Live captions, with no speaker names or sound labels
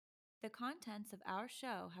The contents of our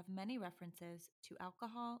show have many references to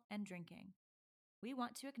alcohol and drinking. We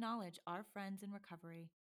want to acknowledge our friends in recovery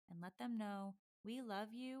and let them know we love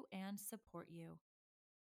you and support you.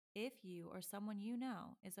 If you or someone you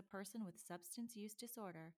know is a person with substance use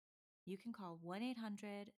disorder, you can call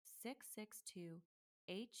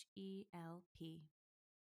 1-800-662-HELP.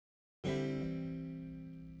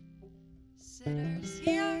 Sitters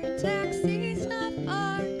here, taxi's not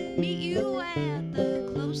far. Meet you at the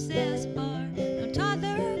closest bar. No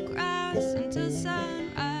toddler grass until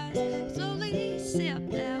sunrise. Slowly sip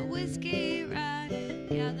that whiskey ride.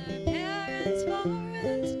 Gather parents far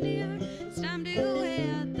and near. It's time to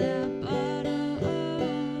hit that bottle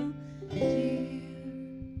of beer.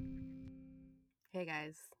 Hey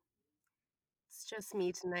guys, it's just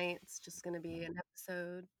me tonight. It's just going to be an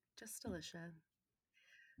episode, just Alicia.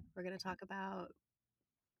 We're going to talk about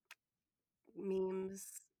memes.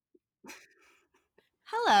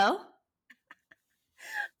 Hello.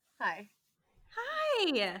 Hi.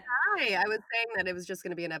 Hi. Hi. I was saying that it was just going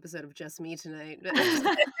to be an episode of just me tonight.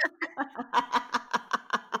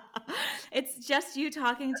 It's just you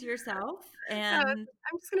talking to yourself, and I'm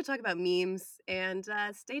just going to talk about memes and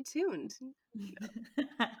stay tuned.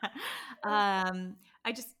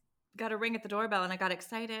 I just got a ring at the doorbell and I got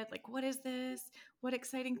excited. Like, what is this? What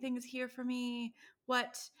exciting thing is here for me?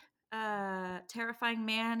 What terrifying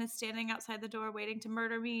man is standing outside the door waiting to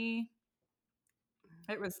murder me?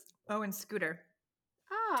 It was Owen's scooter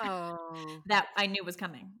Oh. that I knew was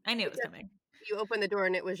coming. I knew it was coming. You opened the door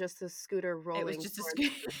and it was just a scooter rolling. It was just a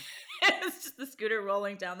scooter. It was just the scooter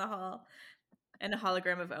rolling down the hall and a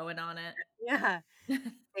hologram of Owen on it. Yeah.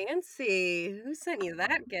 Fancy. Who sent you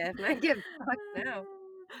that gift? My gift sucks now.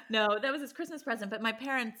 No, that was his Christmas present. But my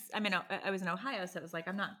parents, I mean, I was in Ohio, so it was like,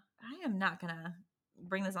 I am not gonna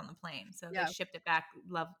bring this on the plane. So Yeah. they shipped it back.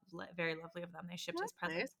 Very lovely of them. They shipped his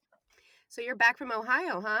That's nice. present. So you're back from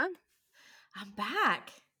Ohio, huh? I'm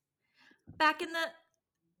back in the.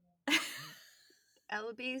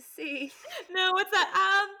 LBC. No, what's that?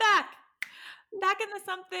 I'm back in the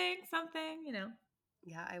something. You know,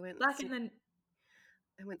 Yeah, I went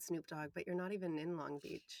Snoop Dogg, but you're not even in Long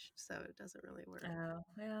Beach, so it doesn't really work. Oh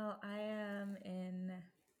well, I am in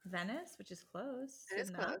Venice, which is close. It is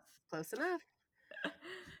close enough.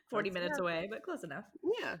 40 minutes away, but close enough.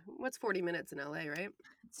 Yeah, what's 40 minutes in LA, right?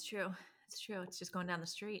 It's true. It's just going down the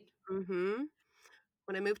street. Mm-hmm.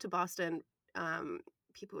 When I moved to Boston,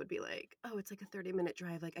 people would be like, "Oh, it's like a 30-minute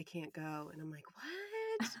drive. Like I can't go," and I'm like,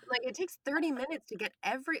 "What? Like it takes 30 minutes to get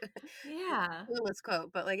every." Yeah. Clueless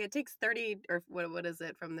quote, but like it takes 30 or what is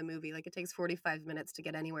it from the movie? Like it takes 45 minutes to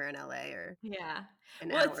get anywhere in LA or Yeah. an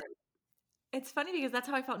Well, hour. it's funny because that's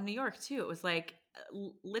how I felt in New York too. It was like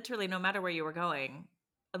literally no matter where you were going,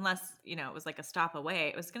 unless, it was like a stop away,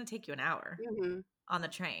 it was going to take you an hour Mm-hmm. on the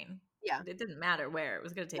train. Yeah. It didn't matter where, it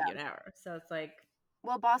was going to take you an hour. So it's like,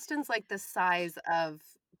 Well, Boston's like the size of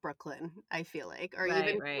Brooklyn, I feel like, or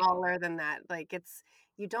even right. smaller than that. Like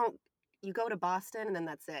you go to Boston and then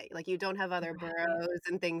that's it. Like you don't have other Right. boroughs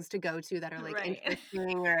and things to go to that are like Right.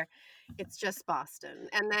 interesting or it's just Boston.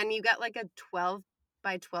 And then you got like a 12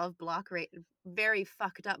 by 12 block very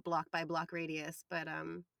fucked up block by block radius, but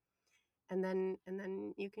and then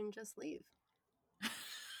you can just leave.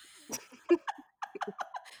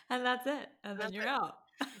 And that's it. And then you're out.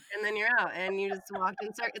 And then you're out and you just walk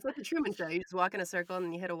in circle. It's like the Truman Show. You just walk in a circle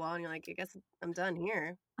and you hit a wall and you're like, I guess I'm done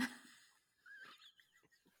here.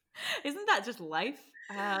 Isn't that just life?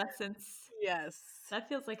 Since Yes. that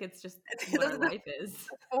feels like it's just what our life is.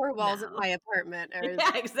 4 walls now. of my apartment.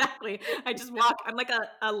 Yeah, exactly. I just walk. I'm like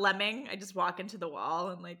a lemming. I just walk into the wall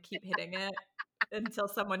and like keep hitting it until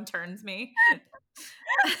someone turns me.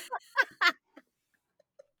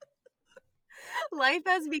 Life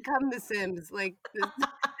has become The Sims. Like, if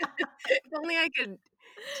only I could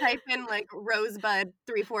type in like Rosebud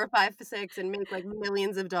 3456 and make like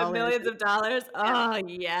millions of dollars. Millions of dollars. Oh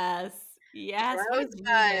yes, yes. What a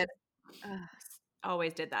Rosebud.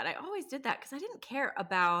 always did that. I always did that because I didn't care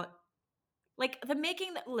about like the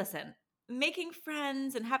making. Listen, making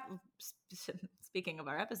friends and have. Speaking of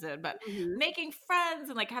our episode, but Mm-hmm. making friends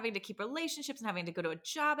and like having to keep relationships and having to go to a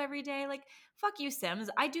job every day, like fuck you, Sims.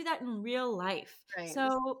 I do that in real life. Right.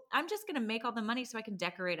 So I'm just gonna make all the money so I can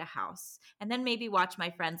decorate a house and then maybe watch my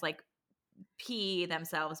friends like pee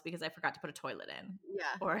themselves because I forgot to put a toilet in.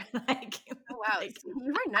 Yeah. Or like, oh wow, like, you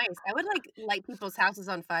were nice. I would like light people's houses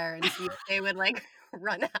on fire and see if they would like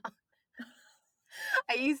run out.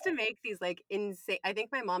 I used to make these like insane. I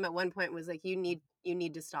think my mom at one point was like, "You need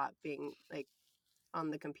to stop being like on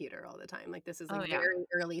the computer all the time. Like this is like very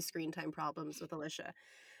early screen time problems with Alicia."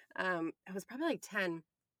 I was probably like 10,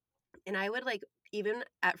 and I would like even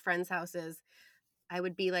at friends' houses, I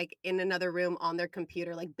would be like in another room on their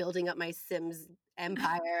computer, like building up my Sims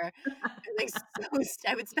empire. Like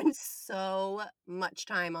I would spend so much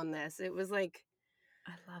time on this. It was like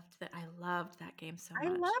I loved that game so I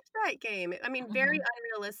much. loved that game. I mean, very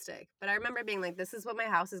unrealistic, but I remember being like, "This is what my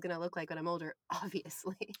house is gonna look like when I'm older."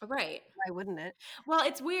 Obviously, Right. why wouldn't it? Well,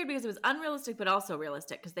 it's weird because it was unrealistic, but also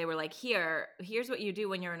realistic because they were like, here's what you do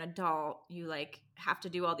when you're an adult. You like have to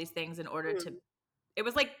do all these things in order to. Mhm. It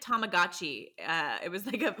was like Tamagotchi. It was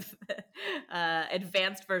like a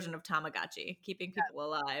advanced version of Tamagotchi, keeping people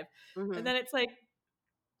alive. And Mhm. then it's like,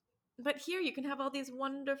 but here you can have all these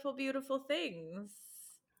wonderful, beautiful things.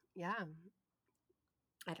 Yeah.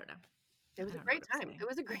 I don't know. It I was a don't know what great I'm time. saying. It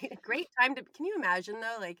was a great time to can you imagine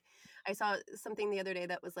though, like, I saw something the other day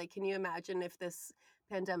that was like, can you imagine if this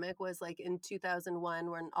pandemic was like in 2001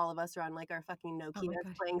 when all of us are on like our fucking Oh my Nokias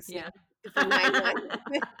god. playing Yeah. Snake for 9 months,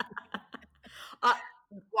 uh,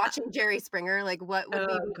 watching Jerry Springer, like, what would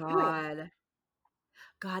we oh be doing? God.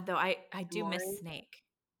 God, though, I do miss Maury? Snake.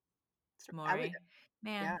 I would Maury.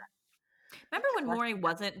 Man. yeah, Remember when watch Maury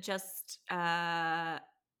wasn't just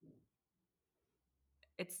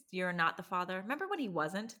it's you're not the father? Remember when he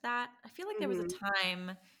wasn't that? I feel like there was a Mhm.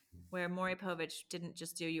 time where Maury Povich didn't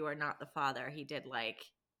just do you are not the father. He did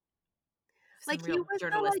like Like, some he real was the,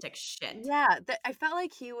 like journalistic shit. yeah, I felt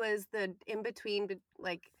like he was the in between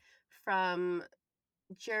like, from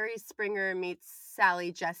Jerry Springer meets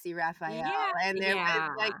Sally Jessy Raphael, Yeah. and there was,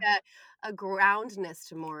 Yeah. like, a groundness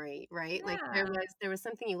to Maury, right? Like, Yeah. there was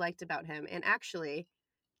something you liked about him, and actually,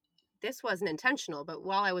 this wasn't intentional, but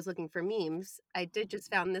while I was looking for memes, I did just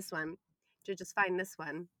find this one,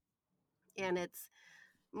 and it's,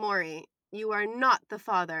 "Maury, you are not the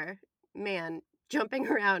father." Man, jumping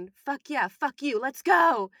around, "Fuck yeah, fuck you, let's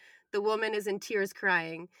go!" The woman is in tears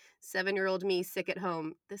crying. 7-year-old me sick at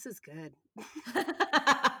home. This is good.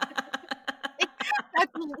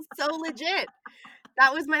 That's so legit.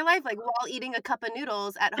 That was my life, like, while eating a cup of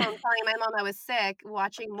noodles at home, telling my mom I was sick,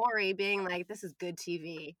 watching Maury being like, "This is good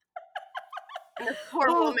TV." And this poor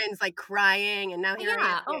Oh, woman's, like, crying, and now here I am.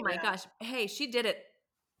 yeah. Oh Yeah, my yeah. gosh. Hey, she did it.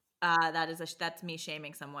 That's me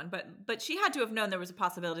shaming someone, but she had to have known there was a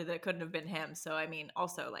possibility that it couldn't have been him. So I mean,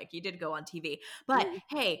 also like you did go on TV. But Mhm.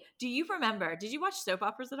 hey, do you remember? Did you watch soap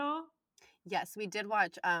operas at all? Yes, we did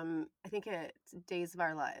watch, I think it's Days of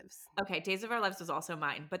Our Lives. Okay, Days of Our Lives was also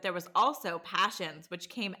mine, but there was also Passions, which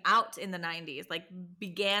came out in the 90s, like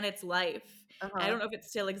began its life. I Uh-huh. don't know if it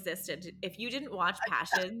still existed. If you didn't watch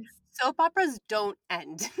Passions, Soap operas don't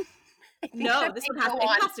end. I think no, that this they one has go it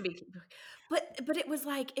on. has to be. But it was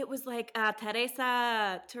like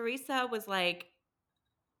Teresa was like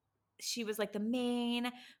she was like the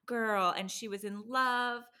main girl and she was in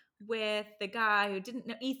love with the guy who didn't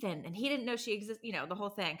know Ethan and he didn't know she existed, the whole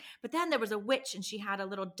thing. But then there was a witch and she had a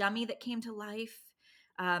little dummy that came to life.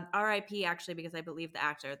 RIP actually, because I believe the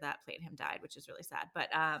actor that played him died, which is really sad. But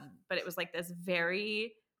it was like this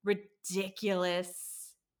very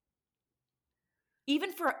ridiculous,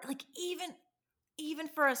 even for like even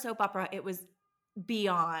for a soap opera, it was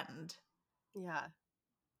beyond. Yeah.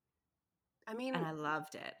 I And mean, I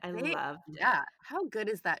loved it. I they loved it. yeah, how good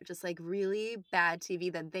is that? Just, like, really bad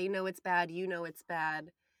TV that they know it's bad, you know it's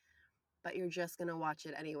bad, but you're just gonna watch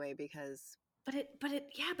it anyway because Yeah,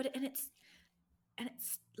 and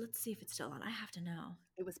it's let's see if it's still on. I have to know.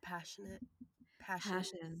 it was passionate. Passionate.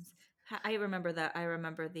 Passions. I remember that. I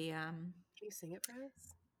remember the Can you sing it for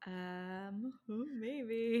us?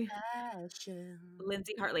 maybe Passion.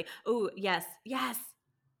 Lindsay Hartley. Oh, yes. Yes.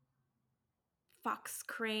 Fox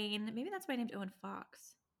Crane. Maybe that's why I named Owen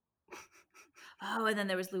Fox. Oh, and then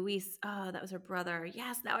there was Luis. Oh, that was her brother.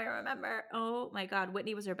 Yes, now I remember. Oh my God,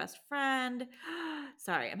 Whitney was her best friend.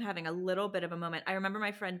 Sorry, I'm having a little bit of a moment. I remember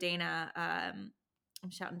my friend Dana. I'm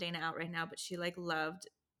shouting Dana out right now, but she like loved.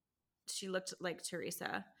 She looked like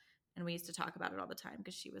Teresa, and we used to talk about it all the time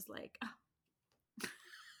because she was like, oh.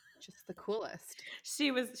 Just the coolest.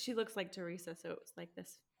 She looks like Teresa, so it was like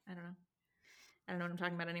this. I don't know. I don't know what I'm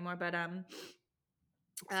talking about anymore. But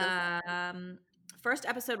So first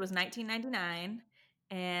episode was 1999,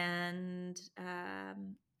 and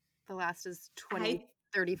the last is I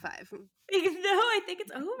 2035. no, I think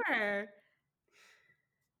it's over.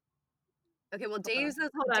 Okay, well,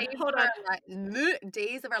 Hold on, hold on, hold on.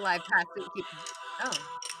 Days of Our Life has to keep oh.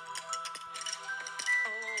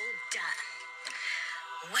 All done.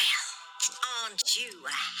 Well, aren't you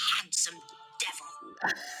a handsome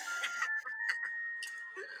devil?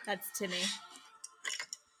 That's Timmy.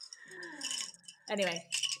 Anyway,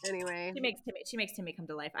 Anyway, she makes Timmy come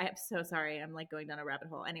to life. I am so sorry. I'm like going down a rabbit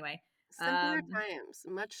hole. Anyway, simpler times.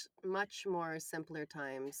 Much, much more simpler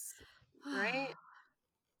times, right?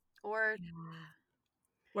 Or Yeah.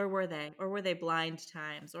 Where were they? Or were they blind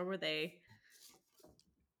times? Or were they?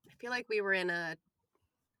 I feel like we were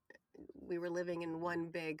living in one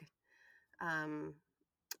big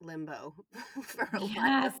limbo for a while,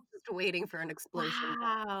 Yes. just waiting for an explosion.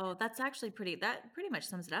 Wow. That's actually that pretty much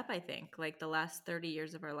sums it up, I think. Like the last 30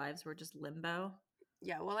 years of our lives were just limbo.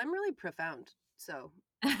 Yeah, well, I'm really profound, so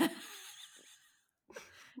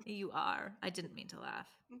You are. I didn't mean to laugh.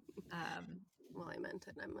 well, I meant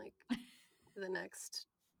it. I'm like the next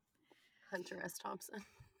Hunter S. Thompson.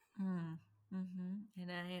 And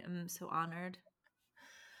I am so honored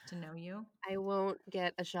to know you. I won't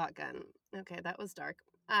get a shotgun. Okay, that was dark.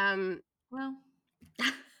 Well,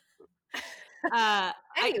 uh,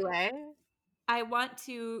 Anyway, I want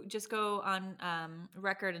to just go on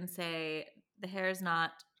record and say the hair is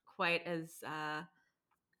not quite as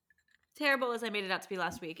terrible as I made it out to be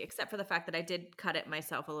last week, except for the fact that I did cut it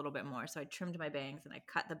myself a little bit more. So I trimmed my bangs and I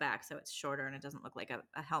cut the back so it's shorter and it doesn't look like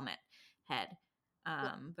a helmet head.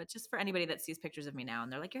 But just for anybody that sees pictures of me now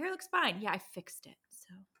and they're like, your hair looks fine. Yeah, I fixed it.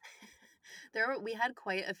 So we had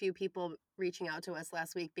quite a few people reaching out to us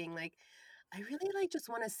last week being like, I really like just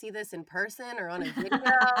want to see this in person or on a video.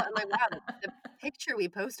 I'm like, wow, the picture we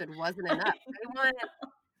posted wasn't enough.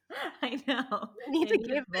 I know. We need I to needed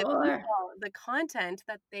give the more. people the content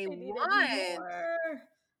that they I needed want. more.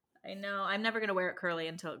 I know. I'm never gonna wear it curly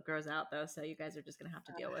until it grows out, though. So you guys are just gonna have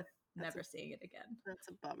to deal with never seeing it again. That's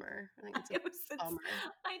a bummer. I think it's a bummer.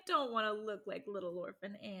 I don't want to look like little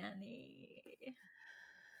orphan Annie.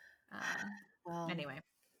 Well, Anyway.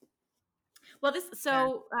 Well,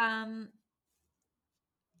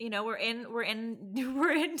 we're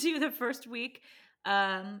into the first week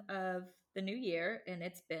of the new year, and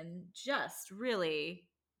it's been just really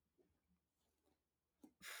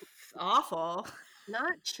awful.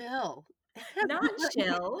 not chill. Not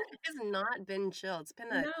chill. It has not been chill. It's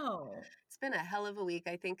been a hell of a week.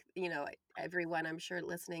 I think, everyone I'm sure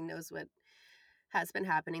listening knows what has been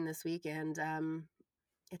happening this week, and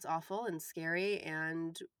it's awful and scary,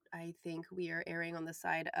 and I think we are erring on the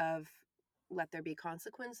side of let there be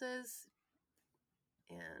consequences,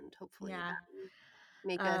 and hopefully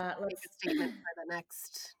make a statement for the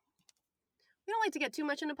next. We don't like to get too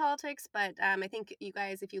much into politics, but I think you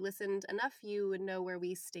guys, if you listened enough, you would know where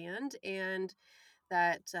we stand, and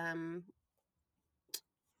that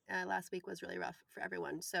last week was really rough for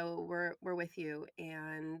everyone. So we're with you,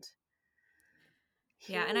 and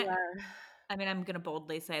I mean, I'm gonna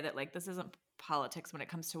boldly say that like this isn't politics when it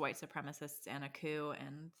comes to white supremacists and a coup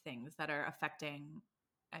and things that are affecting,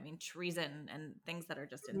 I mean, treason and things that are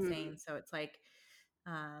just insane. So it's like,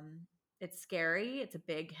 it's scary. It's a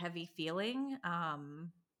big, heavy feeling.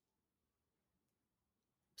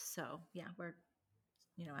 So yeah, we're,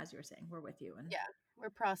 as you were saying, we're with you. And yeah,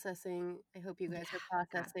 we're processing. I hope you guys are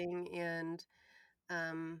processing. God. And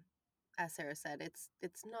as Sarah said, it's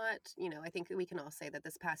not, I think we can all say that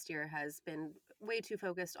this past year has been way too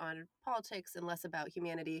focused on politics and less about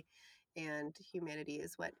humanity. And humanity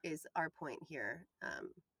is what is our point here.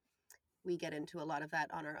 We get into a lot of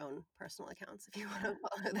that on our own personal accounts if you want to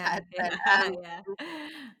follow that. But,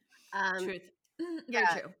 truth. Very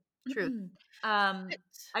true. Truth.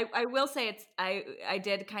 I will say I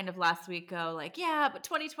did kind of last week go like, yeah, but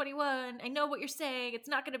 2021, I know what you're saying. It's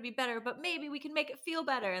not going to be better, but maybe we can make it feel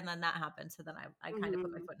better. And then that happened. So then I kind of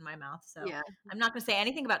put my foot in my mouth. So I'm not going to say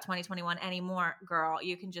anything about 2021 anymore, girl.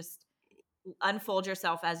 You can just unfold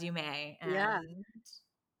yourself as you may. And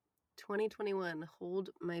 2021,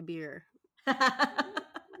 hold my beer.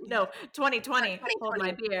 No, 2020, hold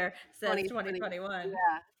my beer, says 2021.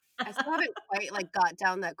 Yeah. I still haven't quite got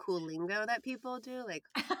down that cool lingo that people do, like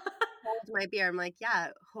hold my beer. I'm like, yeah,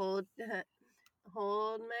 hold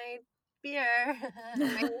my beer. Am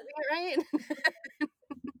I using it right?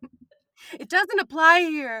 It doesn't apply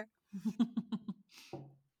here.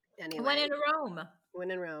 Anyway, when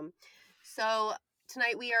in Rome. So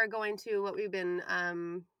tonight we are going to what we've been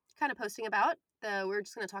kind of posting about. We're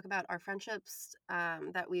just going to talk about our friendships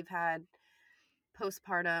that we've had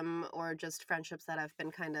postpartum, or just friendships that have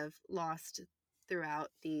been kind of lost throughout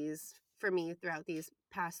these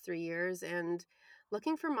past 3 years, and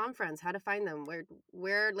looking for mom friends, how to find them,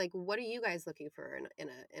 where like what are you guys looking for in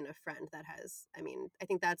a friend that has, I mean, I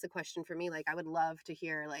think that's a question for me. Like I would love to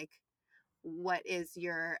hear like what is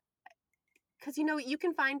your, because you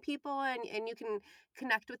can find people and you can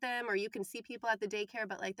connect with them, or you can see people at the daycare,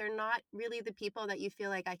 but like they're not really the people that you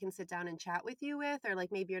feel like I can sit down and chat with you with, or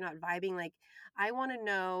like maybe you're not vibing. Like I want to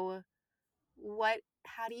know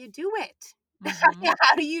how do you do it?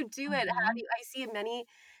 How do you do it? I see many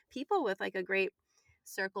people with like a great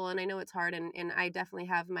circle, and I know it's hard, and I definitely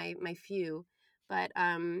have my few, but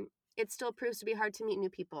it still proves to be hard to meet new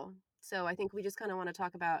people. So I think we just kind of want to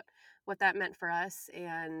talk about what that meant for us,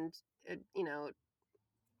 and you know,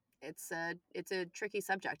 it's a tricky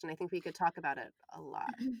subject, and I think we could talk about it a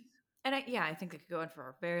lot. And I think it could go on for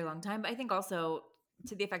a very long time. But I think also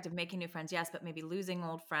to the effect of making new friends, yes, but maybe losing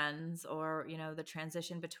old friends, or the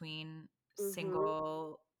transition between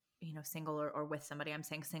Mm-hmm. single or with somebody. I'm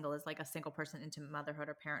saying single is like a single person into motherhood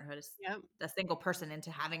or parenthood, is Yep. a single person into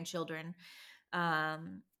having children,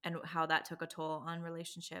 and how that took a toll on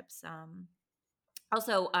relationships.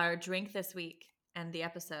 Also, our drink this week and the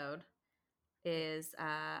episode is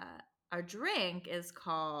our drink is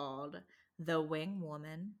called the Wing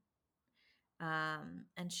Woman.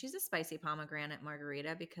 And she's a spicy pomegranate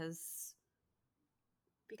margarita because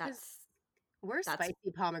Because that's we're that's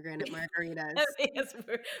spicy pomegranate margaritas.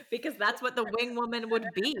 because that's what the Wing Woman would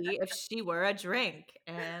be if she were a drink.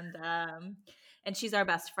 And she's our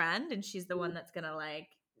best friend, and she's the one that's gonna like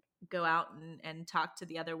go out and talk to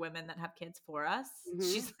the other women that have kids for us.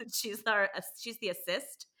 Mm-hmm. She's the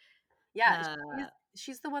assist. Yeah, Uh,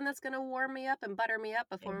 she's the one that's gonna warm me up and butter me up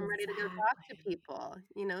before I'm ready to go talk to exactly. people.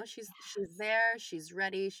 You know, she's Yes. there, she's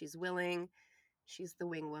ready, she's willing, she's the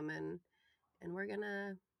wing woman, and we're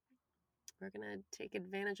gonna take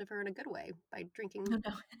advantage of her in a good way by Oh, drinking her no.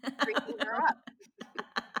 up.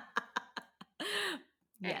 Okay.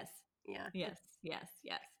 Yes. Yeah. Yes. Yes.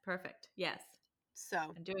 Yes. Perfect. Yes. So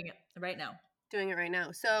I'm doing it right now. doing it right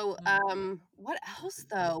now. So what else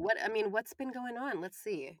though? What's been going on? Let's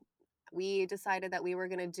see. We decided that we were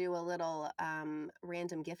gonna do a little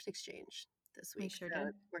random gift exchange this We week. sure So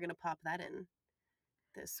did. we're gonna pop that in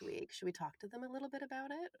this week. Should we talk to them a little bit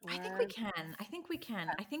about it? I think we Or can. I think we can.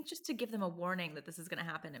 I think just to give them a warning that this is going to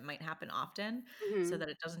happen, it might happen often, so Mhm. that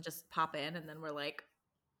it doesn't just pop in and then we're like,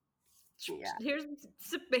 Yeah. here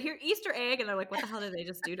Easter egg, and they're like, what the hell did they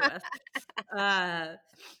just do to us?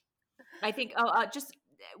 I think. Just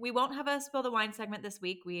we won't have a spill the wine segment this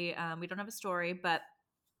week. We don't have a story, but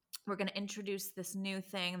we're going to introduce this new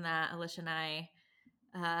thing that Alicia and I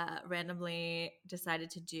randomly decided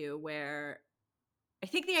to do, where I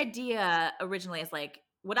think the idea originally is like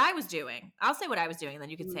what I was doing. I'll say what I was doing, and then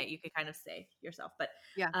you could Mhm. kind of say yourself. But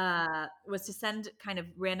Yeah. was to send kind of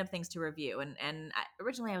random things to review. And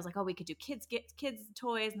originally I was like, oh, we could do kids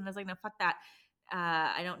toys, and I was like, no, fuck that.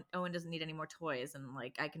 I don't. Owen doesn't need any more toys, and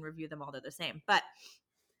like I can review them all. They're the same. But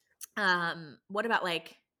what about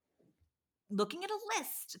like looking at a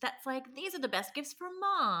list that's like these are the best gifts for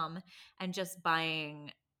mom, and just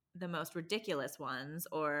buying the most ridiculous ones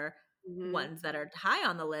or Mhm. ones that are high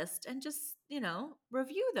on the list, and just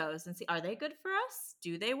review those and see, are they good for us?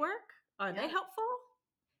 Do they work? Are they Yeah. helpful?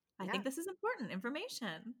 I Yeah. think this is important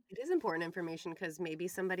information. It is important information because maybe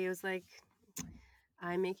somebody was like,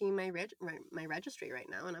 I'm making my registry right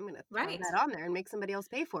now, and I'm gonna throw Right. that on there and make somebody else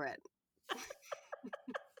pay for it.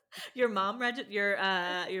 Your mom registry, No,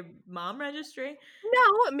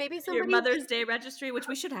 maybe your somebody Mother's Day registry, which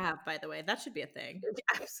we should have, by the way. That should be a thing.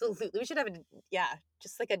 absolutely. We should have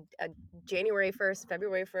just like a January 1st,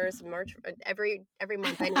 February 1st, March, every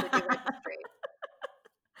month I need a new registry.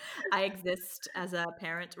 I exist as a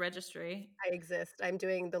parent registry. I exist. I'm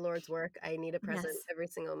doing the Lord's work. I need a present Yes. every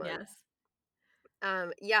single month.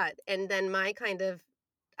 Yes. Yeah, and then my kind of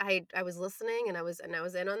I was listening, and I was in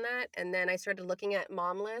on that, and then I started looking at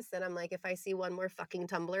mom lists, and I'm like, if I see one more fucking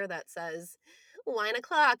Tumblr that says wine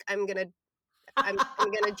o'clock, I'm gonna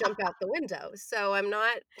jump out the window. So I'm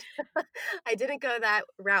not I didn't go that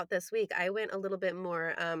route this week. I went a little bit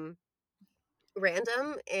more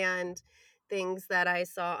random and things that I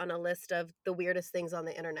saw on a list of the weirdest things on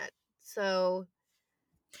the internet. So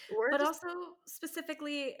we're But just also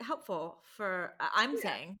specifically helpful for I'm yeah,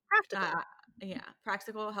 saying practical. yeah,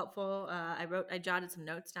 practical, helpful. I jotted some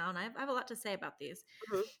notes down. I have a lot to say about these.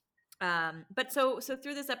 Mhm. But so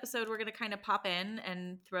through this episode, we're going to kind of pop in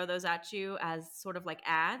and throw those at you as sort of like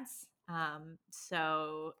ads.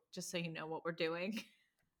 So just so you know what we're doing.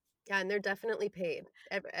 Yeah, and they're definitely paid.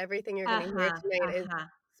 Everything you're gonna hear Uh-huh. tonight is Uh-huh.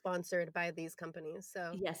 sponsored by these companies.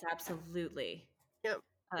 So Yes, absolutely. yep.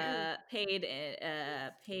 Paid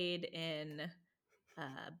in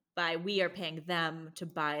by we are paying them to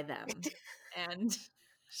buy them and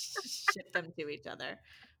ship them to each other.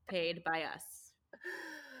 Paid by us.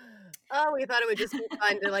 Oh, we thought it would just be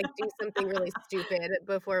fun to like do something really stupid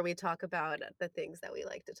before we talk about the things that we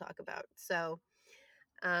like to talk about. So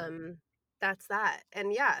um that's that.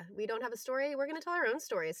 And yeah, we don't have a story. We're going to tell our own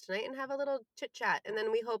stories tonight and have a little chit chat. And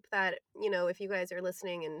then we hope that, if you guys are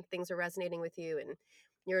listening and things are resonating with you and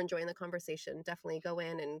you're enjoying the conversation, definitely go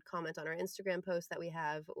in and comment on our Instagram post that we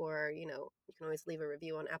have, or, you can always leave a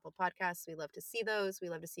review on Apple Podcasts. We love to see those. We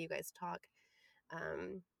love to see you guys talk.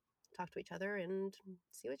 talk to each other and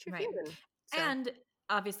see what you're Right. feeling. So, And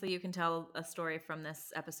obviously, you can tell a story from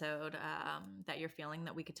this episode that you're feeling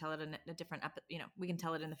that we could tell it in a different, we can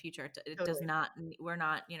tell it in the future. It does Totally. not, we're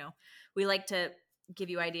not, we like to give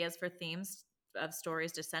you ideas for themes of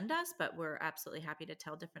stories to send us, but we're absolutely happy to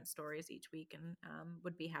tell different stories each week, and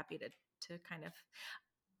would be happy to kind of,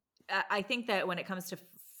 I think that when it comes to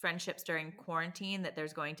friendships during quarantine, that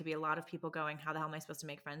there's going to be a lot of people going, how the hell am I supposed to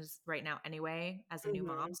make friends right now anyway, as a new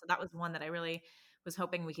mom? So that was one that I really was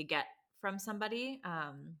hoping we could get from somebody.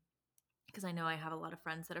 Because I know I have a lot of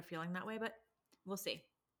friends that are feeling that way, but we'll see.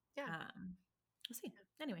 Yeah. We'll see.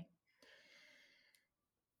 Anyway.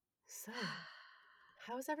 So,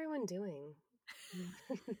 how's everyone doing?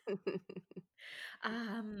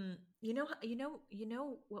 You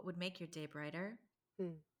know what would make your day brighter?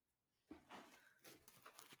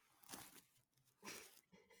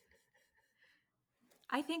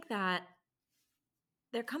 I think that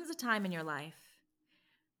there comes a time in your life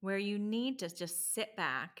where you need to just sit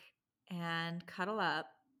back and cuddle up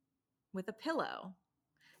with a pillow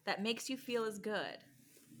that makes you feel as good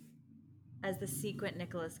as the sequin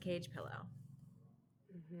Nicolas Cage pillow.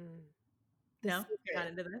 Mm-hmm. No? Not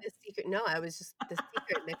into this? The secret. No, I was just the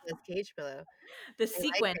secret Nicolas Cage pillow. The I like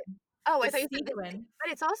sequin. it. Oh, I The thought you said sequin.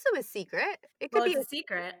 but it's also a secret. It could Well, be it's a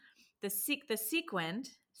secret. The sequined.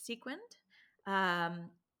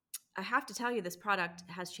 I have to tell you, this product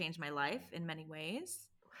has changed my life in many ways.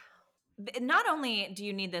 Not only do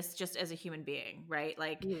you need this just as a human being, right?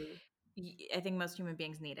 Like, I think most human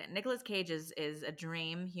beings need it. Nicolas Cage is a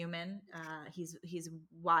dream human. He's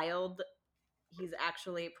wild. He's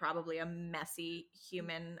actually probably a messy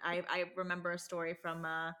human. I remember a story from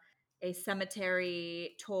a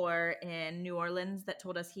cemetery tour in New Orleans that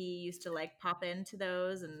told us he used to like pop into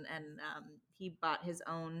those, and he bought his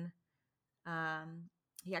own.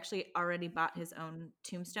 He actually already bought his own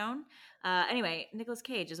tombstone. Anyway, Nicolas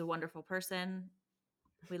Cage is a wonderful person.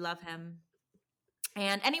 We love him.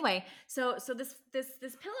 And anyway, so this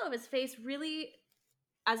pillow of his face really,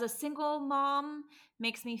 as a single mom,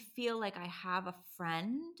 makes me feel like I have a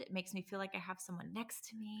friend. It makes me feel like I have someone next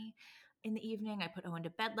to me in the evening. I put Owen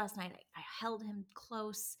to bed last night. I held him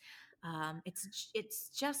close. It's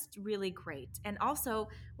just really great. And also,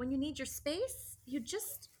 when you need your space, you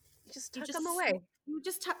just tuck them away.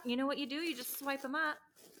 You know what you do? You just swipe them up,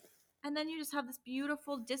 and then you just have this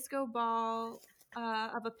beautiful disco ball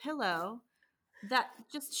of a pillow that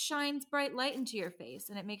just shines bright light into your face,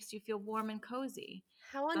 and it makes you feel warm and cozy.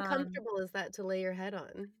 How uncomfortable is that to lay your head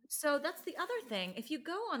on? So that's the other thing. If you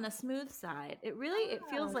go on the smooth side, it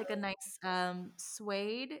feels like a nice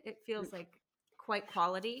suede. It feels like quite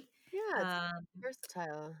quality. Yeah, it's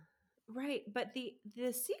versatile. Right, but the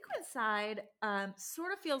sequin side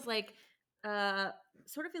sort of feels like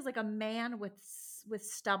a man with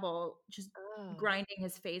stubble just grinding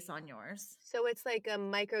his face on yours. So it's like a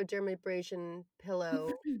microdermabrasion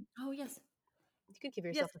pillow. Oh yes. You could give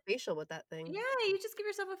yourself a facial with that thing. Yeah, you just give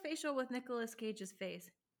yourself a facial with Nicolas Cage's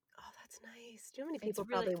face. Oh, that's nice. Do you know how many people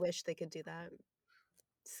probably wish they could do that?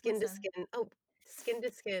 Skin to skin. Oh, skin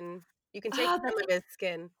to skin. You can take some of his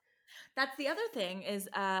skin. That's the other thing is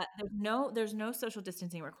there's no social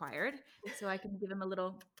distancing required, so I can give him a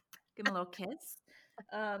little kiss,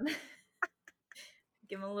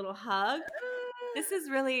 give him a little hug. This is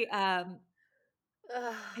really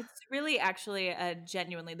it's really actually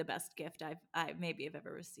genuinely the best gift I maybe have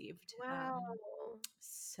ever received. Wow.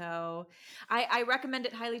 So I recommend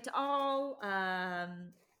it highly to all.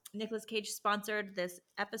 Nicolas Cage sponsored this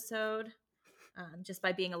episode just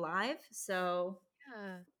by being alive. So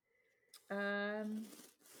there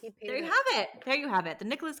you have it. There you have it. The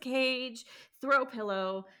Nicolas Cage throw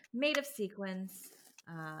pillow made of sequins.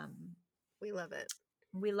 We love it.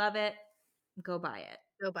 We love it. Go buy it.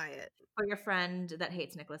 Go buy it. For your friend that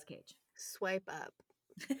hates Nicolas Cage. Swipe up.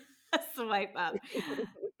 Swipe up.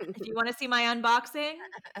 If you want to see my unboxing,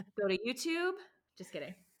 go to YouTube. Just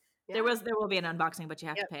kidding. Yeah. There will be an unboxing, but you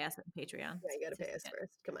have to pay us on Patreon. Yeah, you got to pay us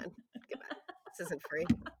first. Come on. This isn't free.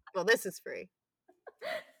 Well, this is free.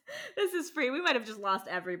 This is free. We might have just lost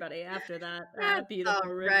everybody after that beautiful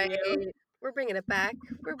review. Right. We're bringing it back.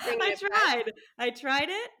 I tried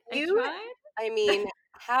it. I mean,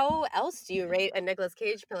 how else do you rate a Nicolas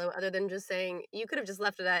Cage pillow other than just saying, you could have just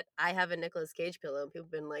left it at, I have a Nicolas Cage pillow. And people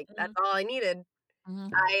have been like, that's all I needed.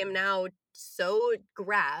 I am now so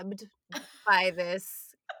grabbed by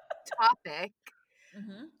this topic.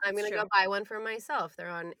 I'm going to go buy one for myself. They're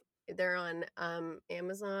on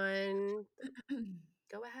Amazon.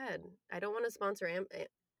 Go ahead. I don't want to sponsor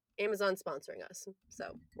Amazon sponsoring us.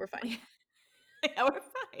 So we're fine. Yeah, we're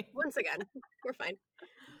fine. Once again, we're fine.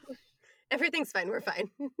 Everything's fine. We're fine.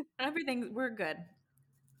 We're good.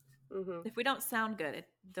 Hmm. If we don't sound good,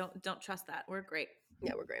 don't trust that. We're great.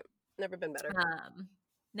 Yeah, we're great. Never been better.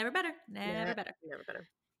 Never better. Never better. Never better.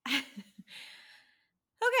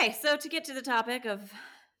 Okay, so to get to the topic of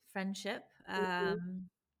friendship, Mhm.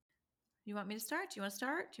 you want me to start? Do you want to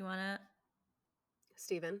start? Do you want to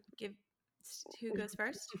Steven. give who goes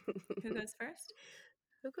first? Who goes first?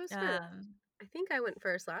 Who goes first? Um, I think I went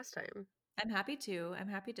first last time. I'm happy to. I'm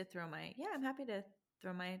happy to throw my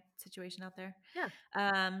situation out there. Yeah.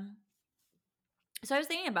 So I was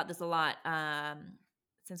thinking about this a lot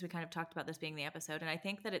since we kind of talked about this being the episode, and I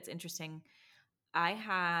think that it's interesting. I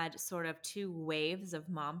had sort of two waves of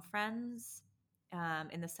mom friends,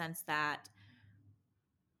 in the sense that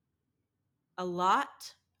a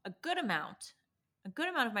good amount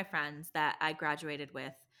of my friends that I graduated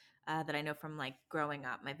with, that I know from like growing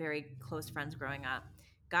up, my very close friends growing up,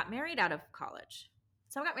 got married out of college.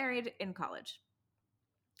 Some got married in college,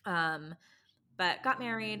 but got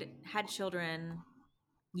married, had children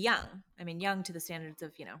young. I mean, young to the standards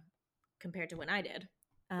of, compared to when I did.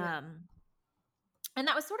 Yeah. And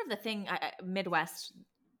that was sort of the thing. Midwest,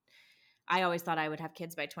 I always thought I would have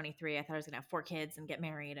kids by 23. I thought I was going to have 4 kids and get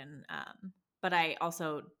married. And, but I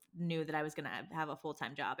also knew that I was going to have a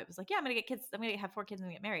full-time job. It was like, yeah, I'm going to get kids. I'm going to have 4 kids and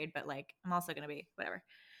get married. But like, I'm also going to be whatever.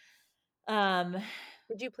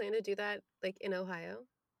 Did you plan to do that like in Ohio?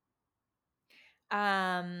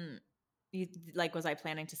 Was I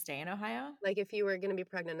planning to stay in Ohio? Like if you were going to be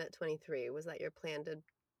pregnant at 23, was that your plan to,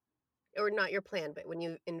 or not your plan, but when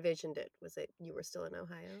you envisioned it, was it you were still in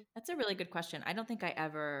Ohio? That's a really good question. I don't think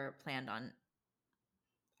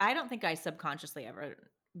I subconsciously ever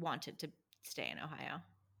wanted to stay in Ohio.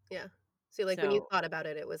 Yeah. So like when you thought about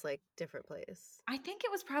it, it was like different place. I think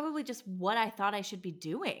it was probably just what I thought I should be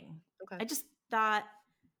doing. Okay. I just thought,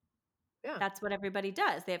 yeah, that's what everybody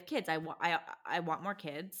does. They have kids. I want more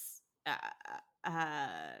kids.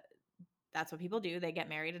 That's what people do. They get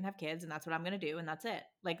married and have kids, and that's what I'm going to do, and that's it.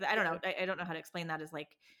 Like, I don't know. I don't know how to explain that as like,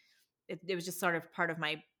 it was just sort of part of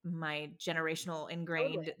my generational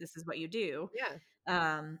ingrained, Totally. this is what you do.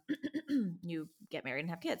 Yeah. You get married and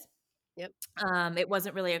have kids. Yep. It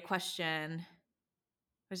wasn't really a question.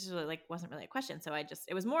 It just really wasn't really a question. So it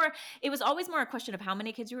was always more a question of how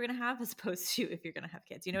many kids you were going to have as opposed to if you're going to have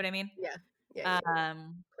kids. You know what I mean? Yeah. Yeah.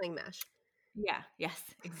 Playing MASH. Yeah. Yes,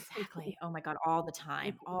 exactly. Oh my God. All the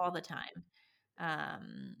time.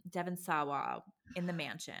 Devon Sawa in the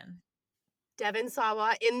mansion. Devon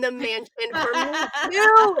Sawa in the mansion for me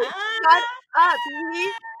too. Shut up.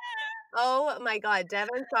 Oh my God.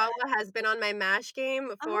 Devon Sawa has been on my MASH game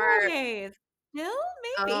for always. Still,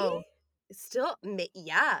 maybe. Oh, still,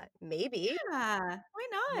 yeah, maybe. Yeah. Why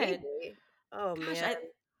not? Maybe. Oh Gosh,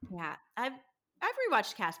 man. I've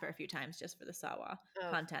rewatched Casper a few times just for the Sawa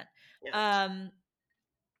content. Yeah.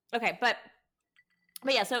 Okay, but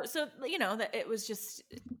yeah, so that it was just,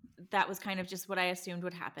 that was kind of just what I assumed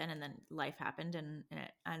would happen, and then life happened, and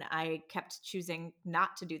I kept choosing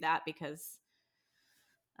not to do that because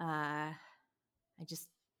I just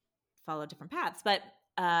followed different paths. But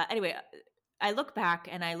anyway, I look back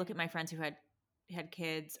and I look at my friends who had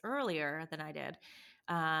kids earlier than I did,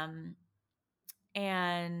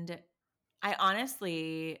 and I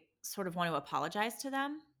honestly sort of want to apologize to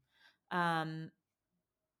them,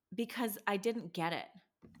 because I didn't get it.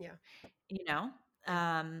 Yeah.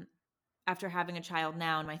 After having a child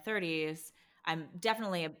now in my 30s, I'm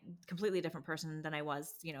definitely a completely different person than I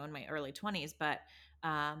was, in my early 20s. But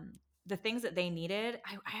the things that they needed,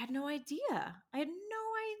 I had no idea. I had no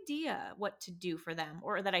idea what to do for them,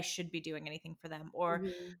 or that I should be doing anything for them, or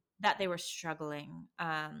that they were struggling.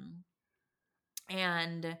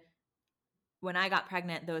 And when I got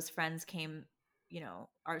pregnant, those friends came,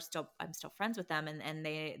 I'm still friends with them. And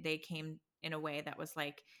they came in a way that was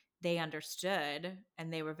like, they understood,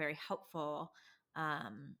 and they were very helpful,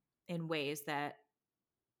 in ways that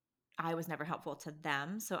I was never helpful to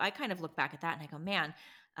them. So I kind of look back at that and I go, man,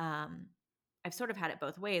 I've sort of had it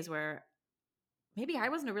both ways, where maybe I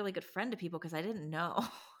wasn't a really good friend to people because I didn't know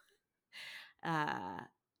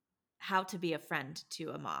how to be a friend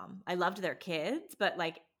to a mom. I loved their kids, but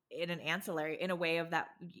like in an ancillary, in a way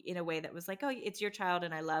that was like, oh, it's your child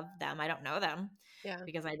and I love them. I don't know them,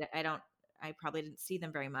 because I probably didn't see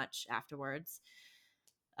them very much afterwards.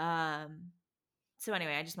 So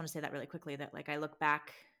anyway, I just want to say that really quickly, that like I look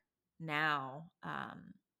back now,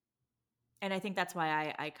 and I think that's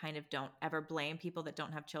why I kind of don't ever blame people that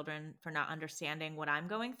don't have children for not understanding what I'm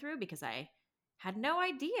going through, because I had no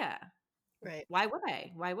idea. Right. Why would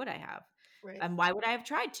I have? Right. And why would I have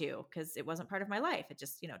tried to? Because it wasn't part of my life. It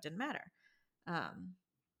just, didn't matter. I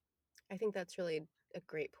think that's really a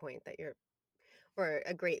great point that you're, or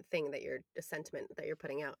a great thing that you're, a sentiment that you're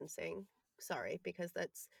putting out and saying sorry, because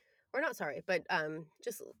that's, or not sorry, but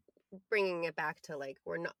just bringing it back to like,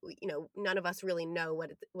 we're not, none of us really know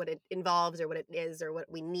what it involves or what it is or what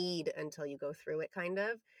we need until you go through it, kind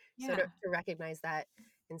of. So Yeah. to recognize that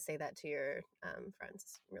and say that to your friends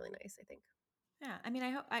is really nice, I think. Yeah. I mean,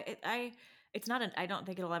 I hope it's not I don't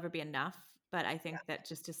think it'll ever be enough, but I think that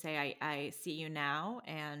just to say, I see you now,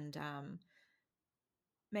 and,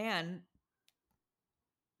 man,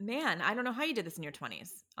 I don't know how you did this in your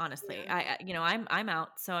 20s, honestly. Yeah. I'm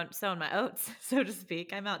out sowing my oats, so to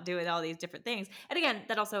speak. I'm out doing all these different things. And again,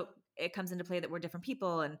 that also, it comes into play that we're different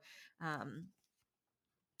people, and,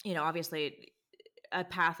 obviously a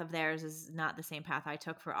path of theirs is not the same path I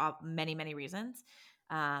took for many, many reasons.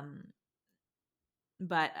 Um,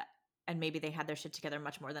 but and maybe they had their shit together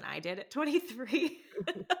much more than I did at 23.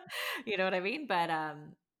 You know what I mean? But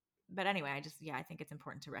anyway, I think it's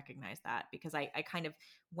important to recognize that, because I kind of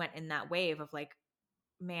went in that wave of like,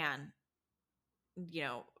 man,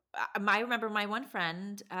 I remember my one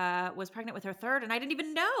friend was pregnant with her third, and I didn't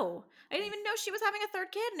even know. She was having a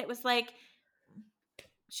third kid, and it was like,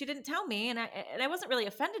 she didn't tell me, and I wasn't really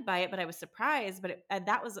offended by it, but I was surprised. But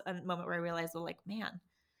that was a moment where I realized, well, like, man,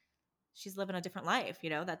 she's living a different life,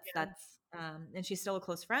 that's and she's still a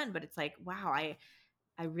close friend, but it's like, wow, I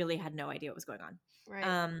really had no idea what was going on.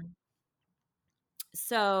 Right.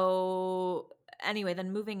 So anyway,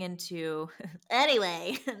 then moving into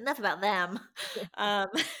anyway, enough about them. Um,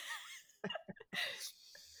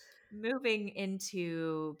 moving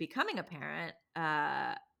into becoming a parent,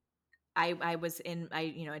 I was in,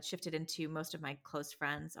 it shifted into, most of my close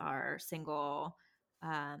friends are single,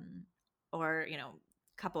 or,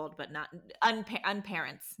 coupled, but not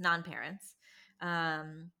unparents, non-parents.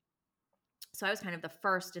 So I was kind of the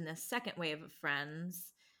first in this second wave of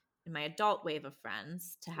friends, in my adult wave of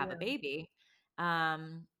friends, to have a Yeah. baby.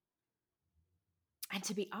 And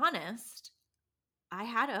to be honest, I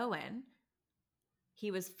had Owen.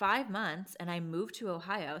 He was 5 months, and I moved to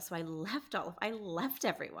Ohio. So I left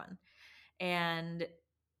everyone, and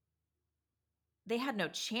they had no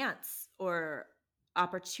chance or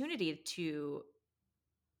opportunity to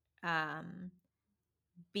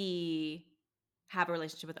have a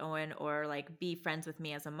relationship with Owen, or like be friends with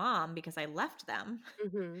me as a mom, because I left them.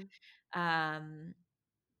 Mm-hmm. Um,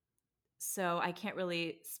 so I can't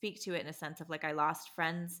really speak to it in a sense of like, I lost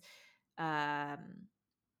friends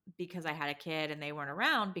because I had a kid and they weren't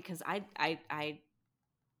around, because I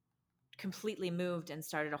completely moved and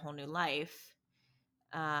started a whole new life,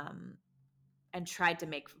 and tried to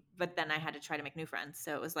make, but then I had to try to make new friends.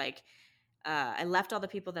 So it was like, I left all the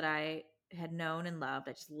people that I had known and loved.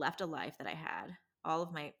 I just left a life that I had, all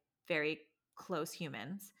of my very close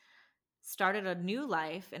humans, started a new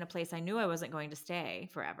life in a place I knew I wasn't going to stay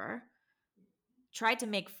forever, tried to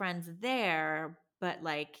make friends there, but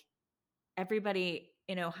like, everybody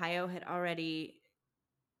in Ohio they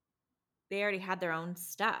already had their own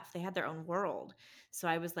stuff. They had their own world. So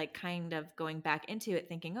I was like kind of going back into it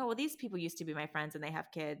thinking, oh, well, these people used to be my friends and they have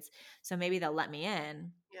kids, so maybe they'll let me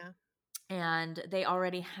in. Yeah. And they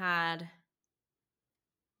already had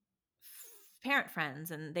parent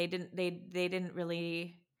friends, and they didn't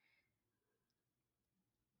really,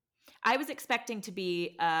 I was expecting to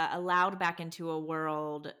be allowed back into a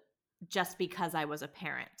world just because I was a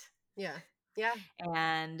parent. Yeah. Yeah.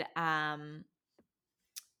 And and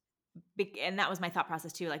that was my thought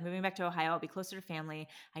process too. Like, moving back to Ohio, I'll be closer to family.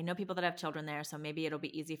 I know people that have children there, so maybe it'll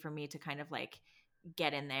be easy for me to kind of like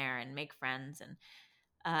get in there and make friends. And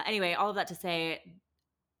anyway, all of that to say,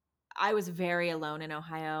 I was very alone in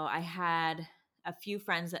Ohio. I had a few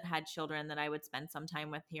friends that had children that I would spend some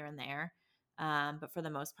time with here and there, but for the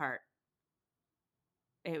most part,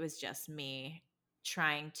 it was just me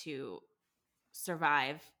trying to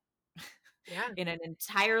survive Yeah. in an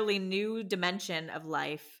entirely new dimension of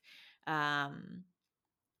life.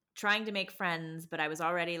 Trying to make friends, but I was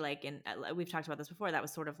already like we've talked about this before, that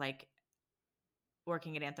was sort of like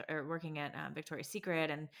working at Victoria's Secret,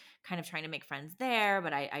 and kind of trying to make friends there,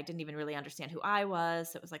 but I didn't even really understand who I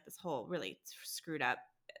was. So it was like this whole really screwed up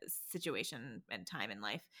situation and time in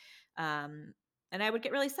life. And I would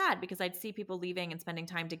get really sad because I'd see people leaving and spending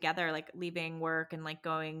time together, like leaving work and like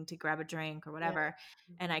going to grab a drink or whatever.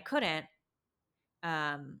 Yeah. And I couldn't,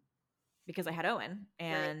 because I had Owen,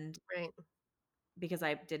 and Right. because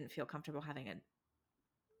I didn't feel comfortable having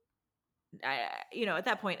at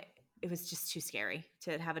that point, it was just too scary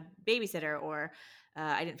to have a babysitter, or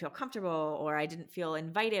I didn't feel comfortable, or I didn't feel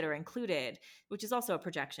invited or included, which is also a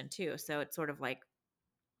projection too. So it's sort of like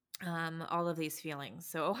all of these feelings.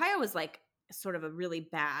 So Ohio was like sort of a really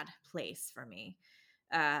bad place for me.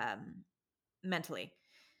 mentally,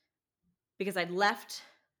 because I'd left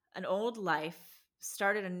an old life,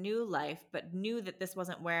 started a new life, but knew that this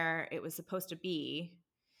wasn't where it was supposed to be.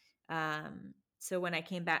 So when I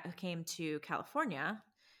came to California,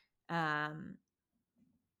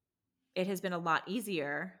 it has been a lot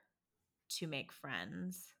easier to make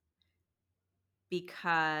friends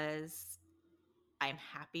because I'm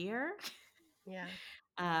happier. Yeah.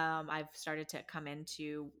 I've started to come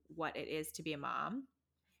into what it is to be a mom,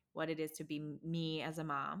 what it is to be me as a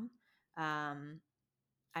mom.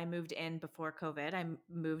 I moved in before COVID. I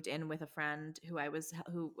moved in with a friend who I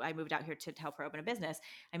moved out here to help her open a business.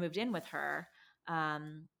 I moved in with her.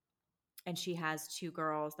 And she has 2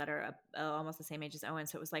 girls that are almost the same age as Owen.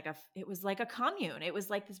 So it was like a commune. It was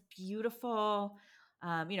like this beautiful,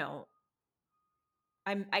 I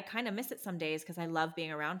kind of miss it some days because I love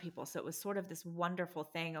being around people. So it was sort of this wonderful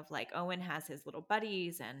thing of like Owen has his little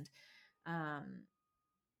buddies, and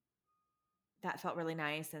that felt really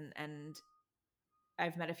nice. And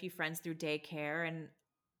I've met a few friends through daycare, and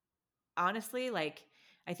honestly, like,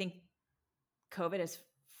 I think COVID has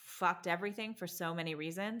fucked everything for so many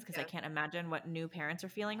reasons, because I Yeah. can't imagine what new parents are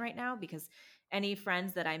feeling right now, because any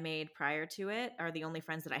friends that I made prior to it are the only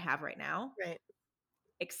friends that I have right now, Right.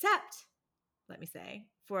 except, let me say,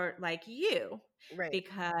 for like you, Right.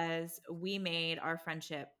 because we made our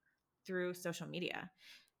friendship through social media.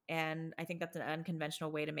 And I think that's an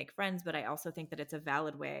unconventional way to make friends, but I also think that it's a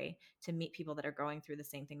valid way to meet people that are going through the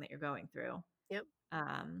same thing that you're going through. Yep.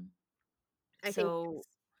 Um, I think so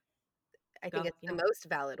it's the yeah, most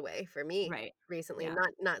valid way for me right. recently, Yeah.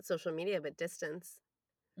 not social media, but distance.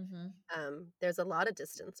 Mm-hmm. There's a lot of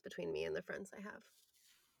distance between me and the friends I have.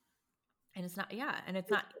 And it's not, yeah. And It's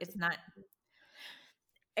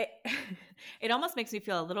it, it almost makes me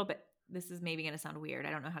feel a little bit, this is maybe going to sound weird. I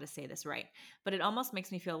don't know how to say this right, but it almost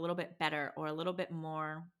makes me feel a little bit better, or a little bit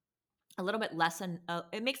less.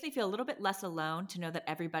 It makes me feel a little bit less alone to know that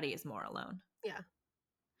everybody is more alone, Yeah.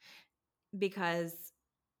 because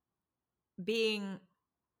being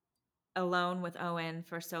alone with Owen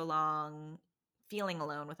for so long, feeling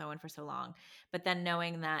alone with Owen for so long, but then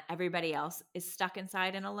knowing that everybody else is stuck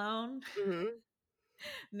inside and alone Mm-hmm.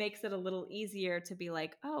 makes it a little easier to be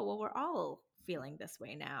like, oh, well, we're all feeling this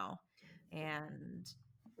way now, and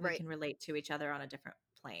we Right. can relate to each other on a different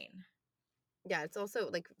plane. Yeah, it's also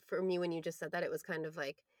like for me when you just said that, it was kind of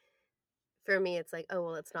like for me it's like, oh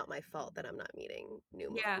well, it's not my fault that I'm not meeting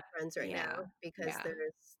new Yeah. friends right Yeah. now because Yeah.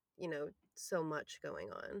 there's, so much going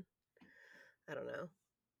on. I don't know.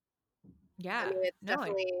 I Yeah. mean, it's No,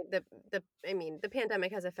 definitely the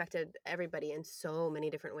pandemic has affected everybody in so many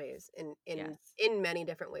different ways, yes. in many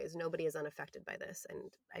different ways. Nobody is unaffected by this,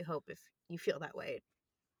 and I hope if you feel that way,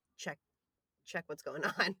 check what's going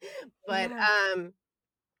on. But Yeah.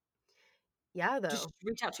 yeah, though. Just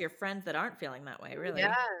reach out to your friends that aren't feeling that way, Yeah, really.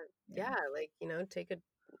 Yeah. yeah, like, take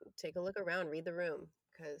a look around, read the room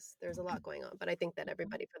because there's a lot going on. But I think that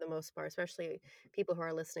everybody for the most part, especially people who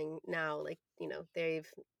are listening now, like, they've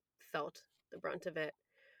felt the brunt of it.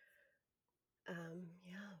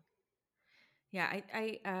 Yeah.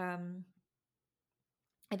 Yeah.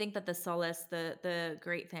 I think that the solace, the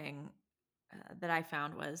great thing that I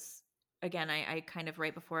found was, again, I kind of,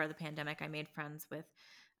 right before the pandemic, I made friends with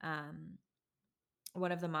um,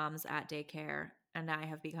 one of the moms at daycare, and I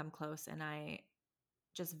have become close, and I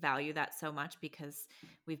just value that so much, because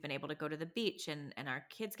we've been able to go to the beach, and our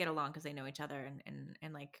kids get along because they know each other,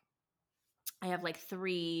 and like, I have like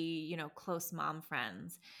 3, close mom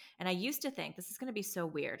friends. And I used to think this is going to be so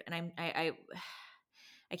weird, and I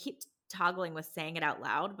keep toggling with saying it out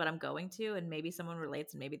loud, but I'm going to, and maybe someone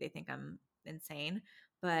relates and maybe they think I'm insane.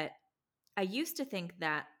 But I used to think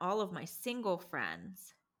that all of my single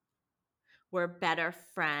friends were better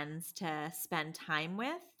friends to spend time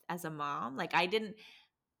with as a mom. Like, I didn't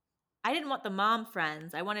want the mom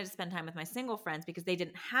friends. I wanted to spend time with my single friends because they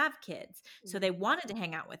didn't have kids. So Mhm. they wanted to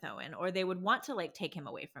hang out with Owen, or they would want to like take him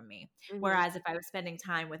away from me. Mhm. Whereas if I was spending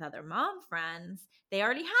time with other mom friends, they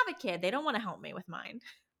already have a kid. They don't want to help me with mine,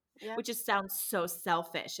 Yeah, which just sounds so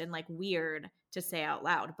selfish and like weird to say out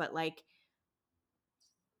loud. But like,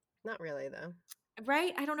 not really though.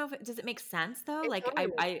 right? I don't know if does it make sense though? It Like, totally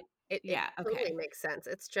makes it yeah, totally okay. makes sense.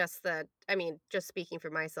 It's just that I mean, just speaking for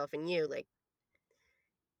myself and you, like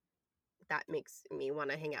that makes me want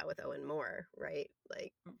to hang out with Owen more, right?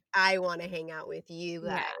 Like I want to hang out with you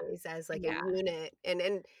Yeah, guys as like a yeah. unit.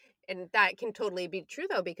 And that can totally be true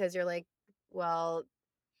though because you're like, well,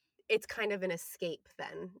 it's kind of an escape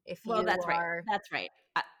then if Well, you that's right. are That's right.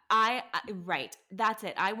 Right. That's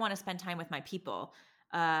it. I want to spend time with my people,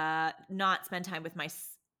 not spend time with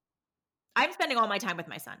I'm spending all my time with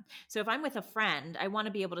my son. So if I'm with a friend, I want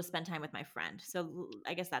to be able to spend time with my friend. So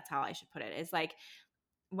I guess that's how I should put it. It's like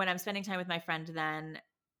when I'm spending time with my friend, then,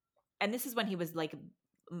 and this is when he was like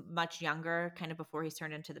much younger, kind of before he's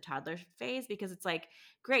turned into the toddler phase, because it's like,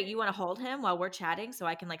 great, you want to hold him while we're chatting so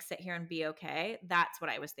I can like sit here and be okay. That's what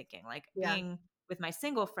I was thinking, like Yeah. being with my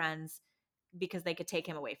single friends because they could take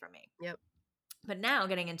him away from me. Yep. But now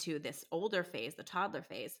getting into this older phase, the toddler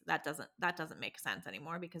phase, that doesn't make sense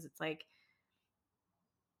anymore, because it's like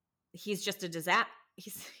he's just a disaster.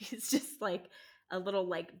 He's just like a little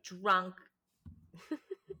like drunk,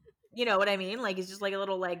 you know what I mean? Like he's just like a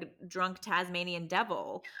little like drunk Tasmanian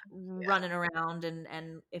devil running around,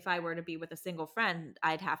 and if I were to be with a single friend,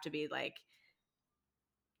 I'd have to be like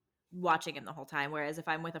watching him the whole time. Whereas if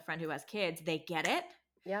I'm with a friend who has kids, they get it.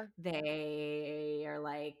 Yeah. They are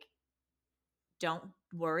like, don't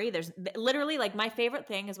worry. There's literally like my favorite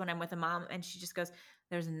thing is when I'm with a mom and she just goes,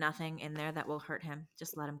 there's nothing in there that will hurt him.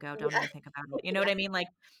 Just let him go. Don't even think about it. You know what I mean? Like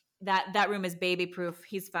that room is baby proof.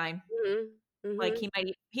 He's fine. Mm-hmm. Like he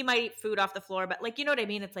might eat food off the floor, but like, you know what I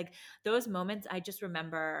mean? It's like those moments. I just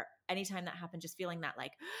remember anytime that happened, just feeling that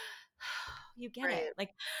like, you get Right. it.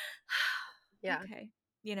 Like, Yeah. okay,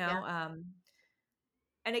 you know,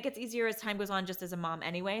 and it gets easier as time goes on, just as a mom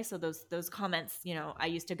anyway. So those comments, you know, I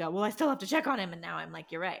used to go, well, I still have to check on him. And now I'm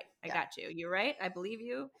like, you're right. I got you. You're right. I believe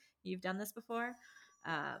you. You've done this before.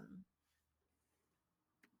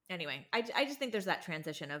 Anyway, I just think there's that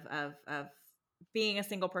transition of being a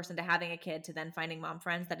single person to having a kid to then finding mom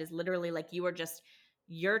friends that is literally like you're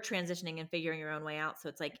transitioning and figuring your own way out. So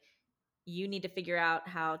it's like you need to figure out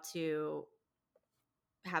how to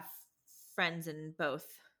have friends in both.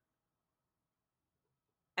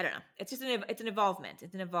 I don't know. It's just it's an evolvement.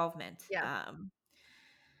 It's an evolvement. Yeah.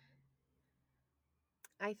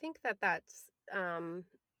 I think that's a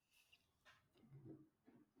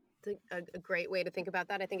great way to think about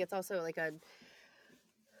that. I think it's also like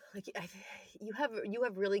you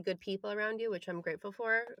have really good people around you, which I'm grateful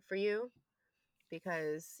for you,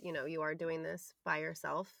 because you know you are doing this by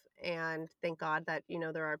yourself, and thank God that you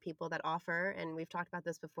know there are people that offer, and we've talked about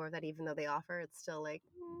this before, that even though they offer, it's still like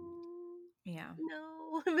Yeah.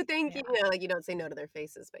 no, but thank you. You know, like you don't say no to their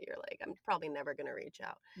faces, but you're like, I'm probably never gonna reach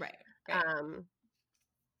out. Right.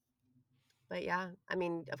 But yeah, I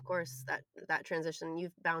mean, of course, that transition,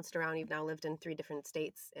 you've bounced around, you've now lived in 3 different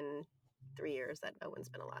states in 3 years that Owen's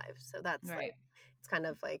been alive. So that's Right. like, it's kind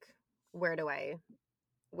of like, where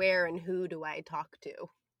and who do I talk to?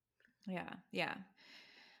 Yeah. Yeah.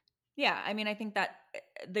 Yeah. I mean, I think that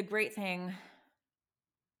the great thing,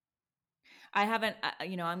 I haven't,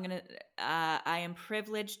 you know, I am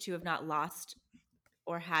privileged to have not lost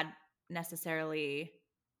or had necessarily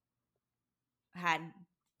had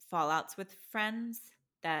fallouts with friends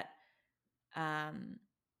that, and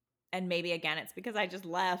maybe again, it's because I just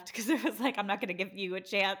left, because it was like, I'm not going to give you a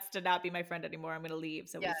chance to not be my friend anymore. I'm going to leave.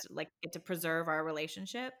 So we like get to preserve our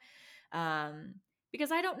relationship.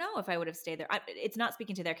 Because I don't know if I would have stayed there. It's not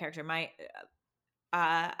speaking to their character.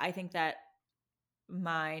 I think that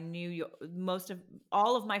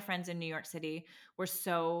all of my friends in New York City were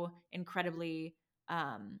so incredibly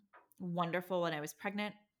wonderful when I was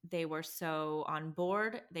pregnant. They were so on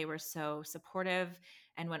board. They were so supportive.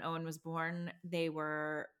 And when Owen was born, they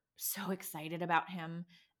were so excited about him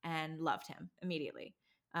and loved him immediately.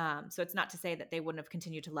 So it's not to say that they wouldn't have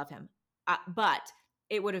continued to love him, but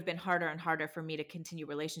it would have been harder and harder for me to continue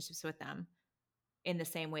relationships with them in the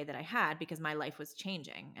same way that I had, because my life was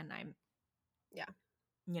changing, and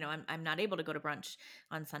you know, I'm not able to go to brunch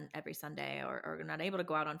on every Sunday, or not able to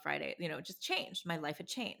go out on Friday. You know, it just changed. My life had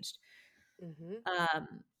changed.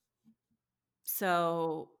 Mm-hmm.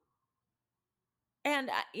 So, and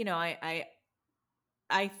you know, I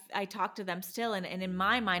talk to them still, and in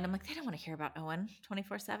my mind, I'm like, they don't want to hear about Owen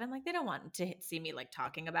 24/7. Like, they don't want to see me like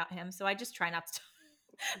talking about him. So I just try not to.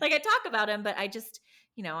 Like, I talk about him, but I just,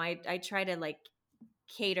 you know, I try to like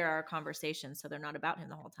cater our conversations so they're not about him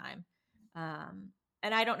the whole time.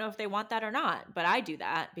 And I don't know if they want that or not, but I do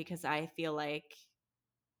that because I feel like,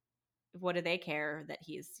 what do they care that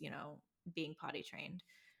he's, you know, being potty trained?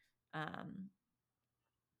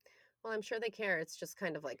 Well, I'm sure they care. It's just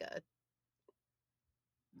kind of like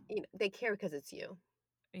you know, they care because it's you.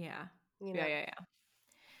 Yeah. You know? Yeah.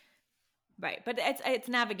 Right. But it's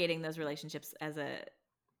navigating those relationships as a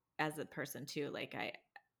person too. Like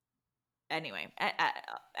anyway,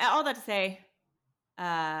 all that to say,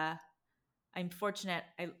 I'm fortunate.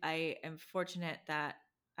 I am fortunate that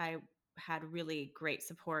I had really great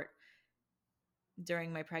support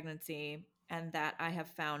during my pregnancy, and that I have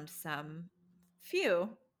found some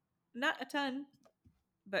few, not a ton,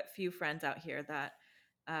 but few friends out here that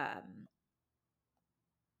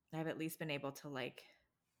I've at least been able to like,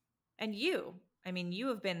 and you, I mean, you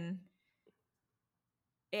have been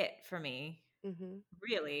it for me, Mm-hmm.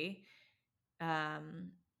 really.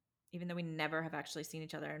 Even though we never have actually seen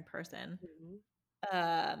each other in person. Mm-hmm.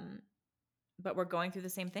 Um, but we're going through the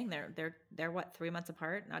same thing. They're what, 3 months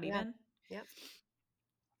apart? Not Yeah. even. Yep.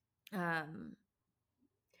 Um,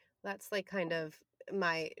 That's like kind of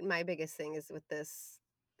my biggest thing is with this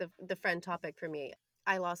the friend topic for me.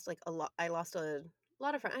 I lost like a lot. I lost a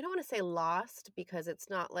lot of friends. I don't want to say lost because it's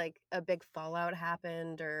not like a big fallout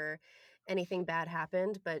happened or anything bad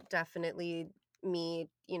happened, but definitely me,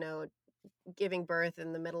 giving birth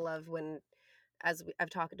in the middle of when, I've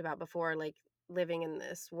talked about before, like living in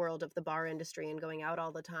this world of the bar industry and going out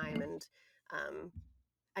all the time, and um,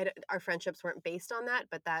 our friendships weren't based on that,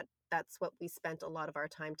 but that's what we spent a lot of our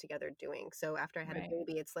time together doing. So after I had a right.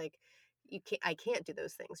 baby, it's like I can't do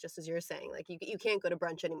those things, just as you're saying. Like you can't go to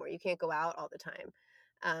brunch anymore. You can't go out all the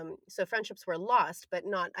time. So friendships were lost, but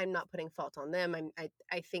not. I'm not putting fault on them.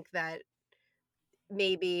 I think that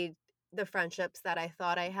maybe the friendships that I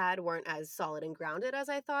thought I had weren't as solid and grounded as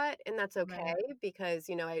I thought, and that's okay Right. because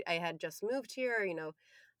I had just moved here.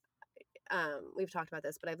 We've talked about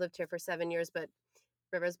this, but I've lived here for 7 years, but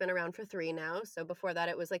River's been around for 3 now. So before that,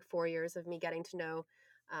 it was like 4 years of me getting to know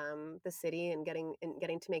the city and getting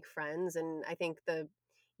to make friends. And I think the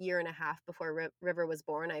year and a half before River was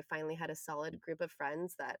born, I finally had a solid group of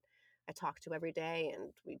friends that I talked to every day,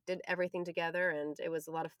 and we did everything together, and it was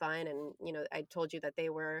a lot of fun. And I told you that they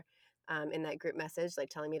were in that group message, like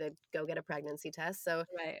telling me to go get a pregnancy test. So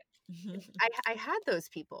Right. I had those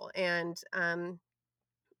people, and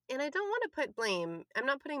I don't want to put blame. I'm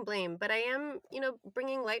not putting blame, but I am,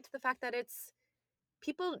 bringing light to the fact that it's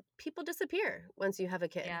people disappear once you have a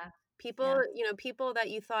kid. Yeah. People, Yeah. people that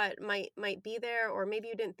you thought might be there, or maybe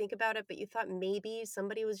you didn't think about it, but you thought maybe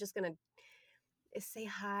somebody was just gonna say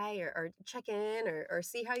hi or check in or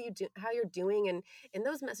see how you're doing, and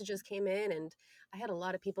those messages came in, and I had a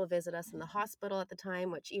lot of people visit us in the hospital at the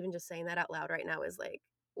time, which even just saying that out loud right now is like,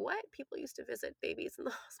 what? People used to visit babies in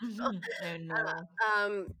the hospital. I know.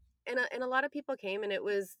 And a lot of people came, and it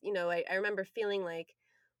was, I remember feeling like,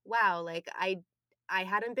 wow, like I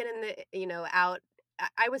hadn't been in the, out.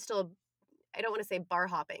 I was still, I don't want to say bar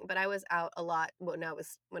hopping, but I was out a lot when I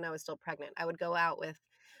was still pregnant. I would go out with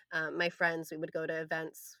my friends. We would go to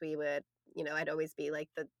events. We would, I'd always be like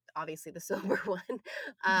obviously the sober one.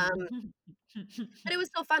 Um, but it was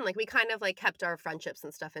still fun. Like we kind of like kept our friendships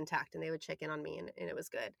and stuff intact, and they would check in on me, and it was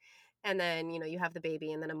good. And then, you have the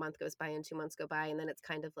baby, and then a month goes by and 2 months go by, and then it's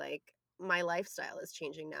kind of like my lifestyle is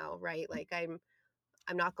changing now, right? Like I'm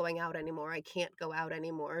not going out anymore. I can't go out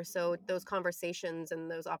anymore. So those conversations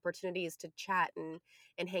and those opportunities to chat and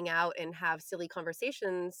hang out and have silly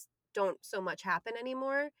conversations don't so much happen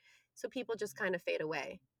anymore. So people just kind of fade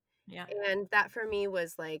away. Yeah. And that for me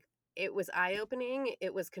was like, it was eye-opening,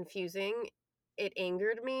 it was confusing, it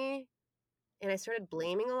angered me, and I started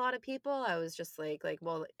blaming a lot of people. I was just like,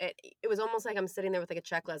 well, it was almost like I'm sitting there with like a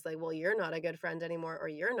checklist, like, well, you're not a good friend anymore, or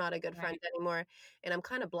you're not a good friend Right. anymore. And I'm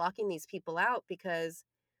kind of blocking these people out because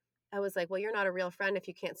I was like, well, you're not a real friend if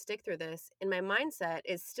you can't stick through this. And my mindset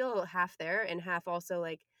is still half there and half also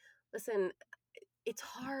like, listen, it's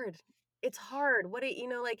hard. It's hard.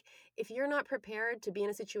 Like if you're not prepared to be in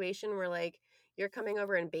a situation where like you're coming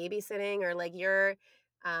over and babysitting, or like you're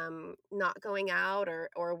not going out,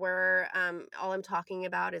 or where all I'm talking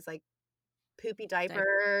about is like poopy Diaper.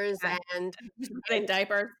 diapers Yeah. and Say and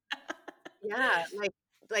diapers. yeah,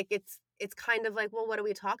 like it's kind of like, well, what do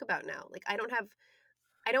we talk about now? Like I don't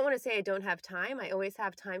want to say I don't have time. I always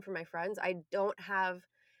have time for my friends. I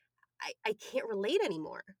can't relate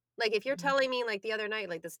anymore. Like if you're Mhm. telling me like the other night,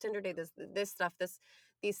 like this Tinder date, this stuff,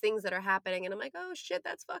 these things that are happening, and I'm like, oh shit,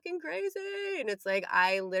 that's fucking crazy. And it's like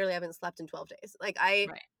I literally haven't slept in 12 days. Like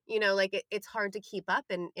Right. like it's hard to keep up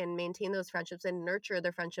and maintain those friendships and nurture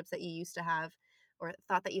the friendships that you used to have or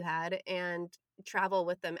thought that you had, and travel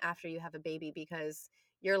with them after you have a baby, because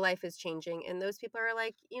your life is changing. And those people are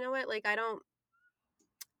like, you know what, like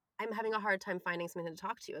I'm having a hard time finding something to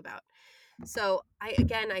talk to you about. So I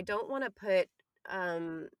don't want to put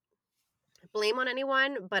um, blame on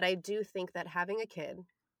anyone, but I do think that having a kid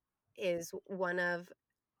is one of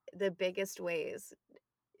the biggest ways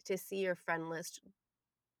to see your friend list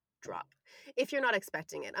drop if you're not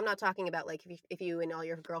expecting it. I'm not talking about like if you and all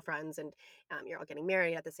your girlfriends and you're all getting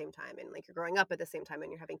married at the same time, and like you're growing up at the same time,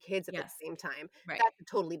 and you're having kids at the Yes. same time. Right. That's a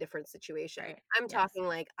totally different situation. Right. I'm Yes. talking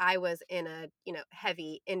like I was in a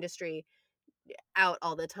heavy industry, out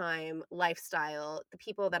all the time lifestyle. The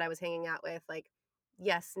people that I was hanging out with, like,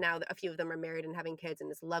 yes, now a few of them are married and having kids,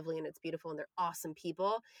 and it's lovely and it's beautiful and they're awesome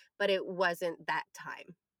people, but it wasn't that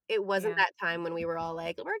time. It wasn't Yeah. that time when we were all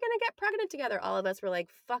like, we're gonna get pregnant together. All of us were like,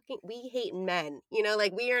 fucking, we hate men.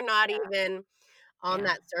 Like we are not even on Yeah.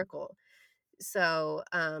 that circle. So,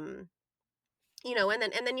 and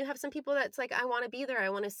then you have some people that's like, I want to be there. I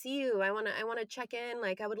want to see you. I want to check in.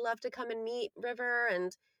 Like, I would love to come and meet River.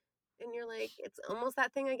 And you're like, it's almost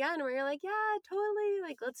that thing again where you're like, yeah, totally.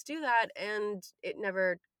 Like, let's do that. And it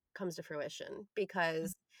never comes to fruition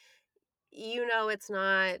because it's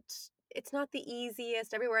not the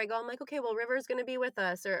easiest. Everywhere I go, I'm like, okay, well, River's going to be with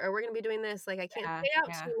us, or we're going to be doing this. Like, I can't Yeah. stay out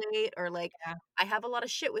Yeah. too late, or like, Yeah. I have a lot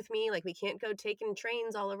of shit with me. Like, we can't go taking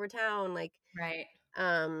trains all over town. Like, Right.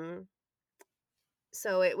 um,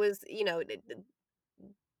 so it was,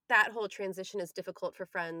 that whole transition is difficult for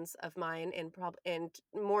friends of mine, and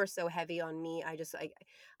more so heavy on me. I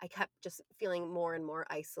kept just feeling more and more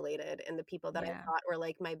isolated, and the people that I Yeah. thought were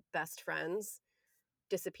like my best friends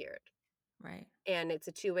disappeared. Right. And it's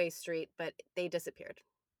a two-way street, but they disappeared.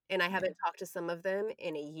 And I Yeah. haven't talked to some of them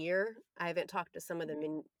in a year. I haven't talked to some of them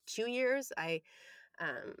in 2 years. I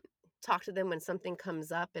um talk to them when something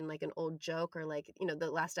comes up in like an old joke, or like,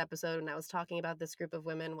 the last episode when I was talking about this group of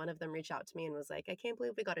women, one of them reached out to me and was like, I can't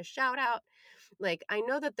believe we got a shout out. Like, I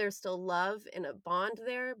know that there's still love and a bond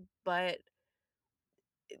there, but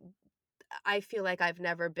I feel like I've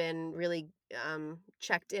never been really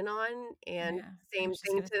checked in on, and Yeah. I same was just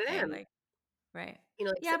thing gonna to say, them. like, right.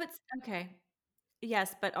 Like, Yeah, but okay.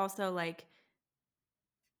 Yes, but also like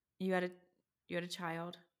you had a you had a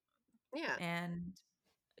child, yeah. and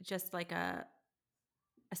just like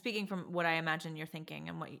speaking from what I imagine you're thinking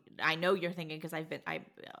and I know you're thinking because I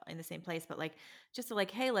in the same place, but like just to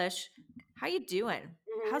like, hey Lish, how you doing?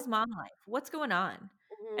 Mhm. How's mom life? What's going on?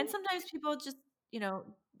 And Mhm. sometimes people just, you know,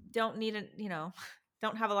 don't need a,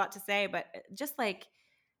 don't have a lot to say, but just like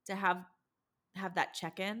to have that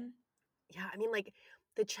check-in. Yeah, I mean, like,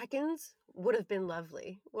 the check-ins would have been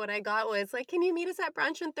lovely. What I got was like, "Can you meet us at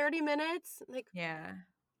brunch in 30 minutes?" Like, Yeah.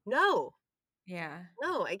 "No, Yeah.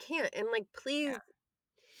 no, I can't." And like, please, Yeah.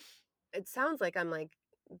 it sounds like I'm like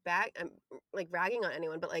ragging on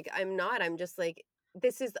anyone, but like I'm not. I'm just like,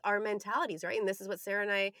 this is our mentalities, right? And this is what Sarah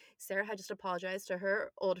had just apologized to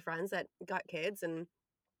her old friends that got kids and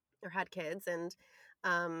or had kids,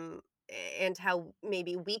 um and how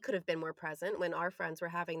maybe we could have been more present when our friends were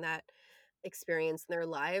having that experience in their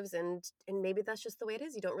lives, and maybe that's just the way it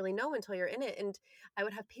is. You don't really know until you're in it. And I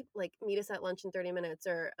would have people like, meet us at lunch in 30 minutes,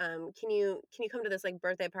 or can you come to this like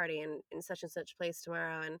birthday party in such and such place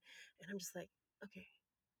tomorrow, and I'm just like, okay,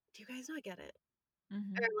 do you guys not get it?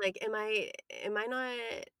 Or Mhm. like, am I not,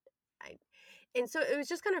 I and so it was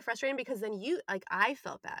just kind of frustrating because then I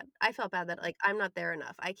felt bad. I felt bad that like I'm not there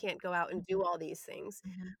enough. I can't go out and do Mhm. all these things.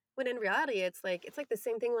 Mhm. When in reality, it's like the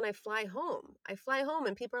same thing when I fly home. I fly home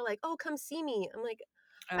and people are like, "Oh, come see me." I'm like,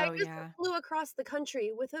 I Oh just yeah. flew across the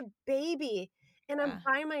country with a baby and I'm Yeah.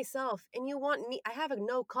 by myself, and you want me, I have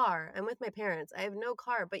no car. I'm with my parents. I have no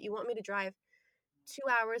car, but you want me to drive 2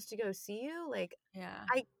 hours to go see you? Like, Yeah.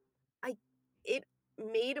 I I it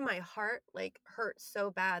made my heart like hurt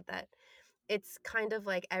so bad that it's kind of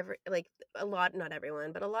like a lot, not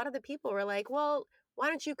everyone, but a lot of the people were like, "Well, why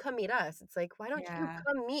don't you come meet us?" It's like, "Why don't you Yeah.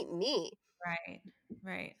 come meet me?" Right.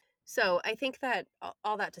 Right. So, I think that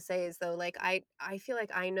all that to say is, though, like, I feel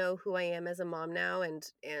like I know who I am as a mom now, and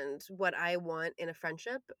what I want in a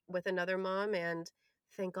friendship with another mom, and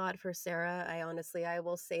thank God for Sarah. I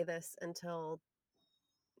will say this until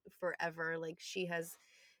forever. Like, she has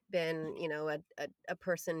been, a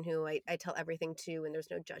person who I tell everything to, and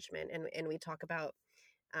there's no judgment, and we talk about,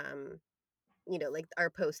 um like our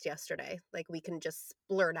post yesterday, like we can just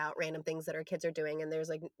blurt out random things that our kids are doing, and there's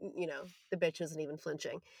like, the bitch isn't even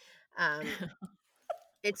flinching. um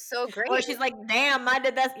it's so Or great. she's like, "Damn, I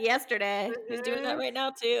did that yesterday. He's doing that Mhm. right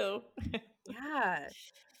now too." Yeah,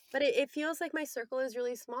 but it feels like my circle is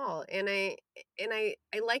really small, and I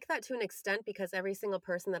like that to an extent, because every single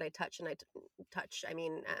person that I touch, and touch, I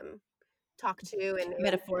mean, talk to, and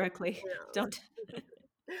Metaphorically. Don't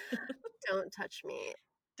don't touch me,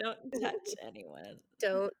 don't touch anyone.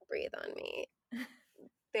 don't breathe on me.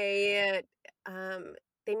 They um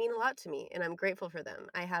they mean a lot to me, and I'm grateful for them.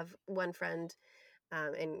 I have one friend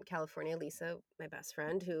in California, Lisa, my best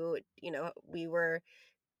friend, who, we were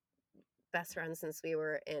best friends since we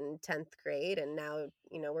were in 10th grade, and now,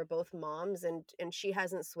 we're both moms, and she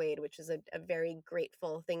hasn't swayed, which is a very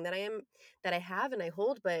grateful thing that I have and I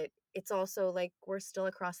hold. But it's also like we're still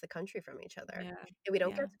across the country from each other, Yeah. and we don't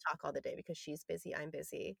Yeah. get to talk all the day because she's busy, I'm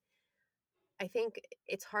busy. I think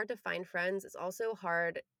it's hard to find friends. It's also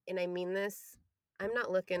hard, and I mean this, I'm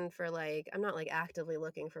not like actively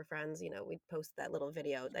looking for friends. We post that little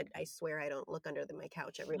video that I swear I don't look under my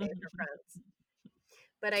couch every day for friends.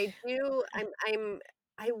 But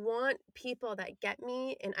I want people that get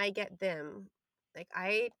me and I get them. Like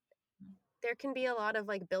there can be a lot of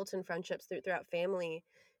like built-in friendships throughout family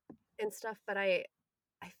and stuff, but I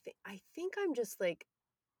think I'm just like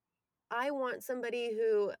I want somebody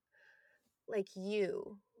who like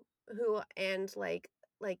you who and like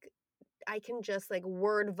I can just like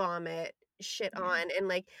word vomit shit Yeah. on and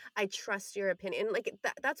like I trust your opinion. And like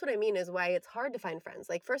that's what I mean is why it's hard to find friends.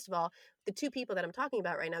 Like first of all, the two people that I'm talking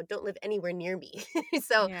about right now don't live anywhere near me.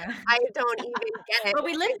 So Yeah. I don't even get But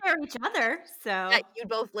we live near each other, so that you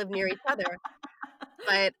both live near each other.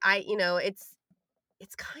 But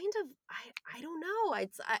it's kind of I don't know.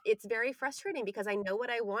 It's very frustrating because I know what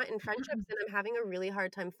I want in friendships and I'm having a really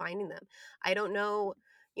hard time finding them. I don't know,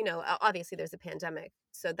 obviously there's a pandemic,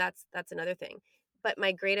 so that's another thing. But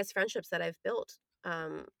my greatest friendships that I've built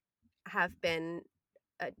um have been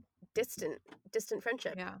a distant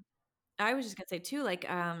friendship. yeah. I was just gonna say too, like,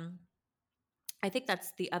 I think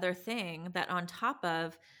that's the other thing that on top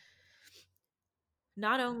of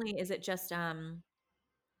not only is it just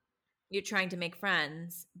you're trying to make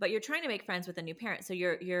friends, but you're trying to make friends with a new parent. So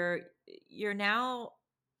you're now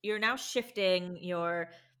shifting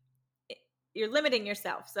you're limiting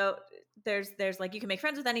yourself. So there's like you can make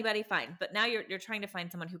friends with anybody, fine, but now you're trying to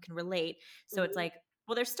find someone who can relate. So it's Mhm. like,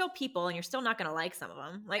 well, there's still people, and you're still not going to like some of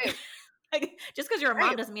them. Like, Right, like just because you're a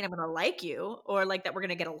mom right. doesn't mean I'm going to like you or like that we're going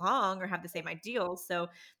to get along or have the same ideals. So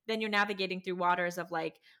then you're navigating through waters of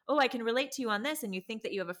like, oh, I can relate to you on this, and you think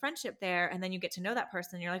that you have a friendship there, and then you get to know that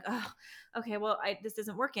person, and you're like, oh, okay, well, this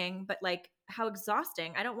isn't working. But like, how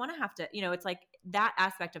exhausting! I don't want to have to, it's like that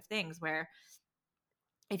aspect of things where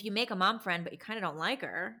if you make a mom friend but you kind of don't like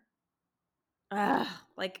her,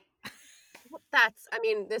 like Well, I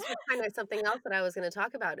mean, this was kind of something else that I was going to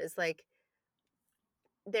talk about is like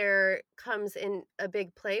there comes in a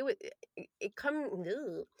big play with it come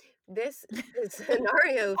ugh. This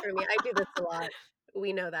scenario for me, I do this a lot.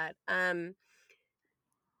 We know that.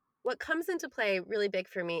 What comes into play really big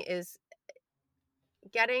for me is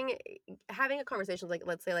getting having a conversation like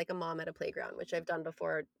let's say like a mom at a playground, which I've done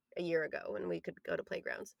before a year ago when we could go to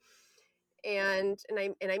playgrounds. And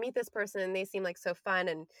I meet this person and they seem like so fun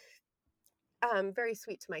and very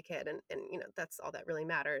sweet to my kid and that's all that really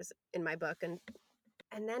matters in my book and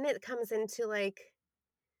then it comes into like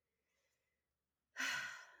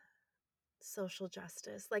social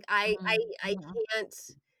justice. Like I mhm,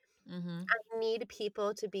 can't mhm, I need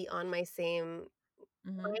people to be on my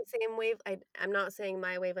mhm. same wave. I'm not saying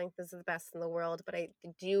my wavelength is the best in the world, but I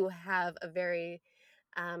do have a very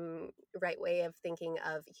right way of thinking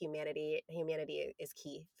of humanity. Humanity is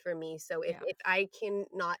key for me. So if Yeah. if I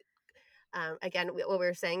cannot again, what we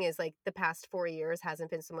are saying is like the past 4 years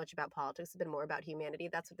hasn't been so much about politics; it's been more about humanity.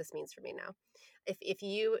 That's what this means for me now. If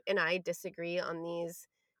you and I disagree on these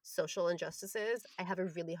social injustices, I have a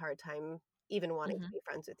really hard time even wanting to Mhm, be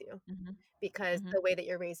friends with you mhm, because mhm. the way that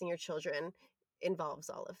you're raising your children involves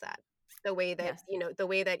all of that. The way that Yes. the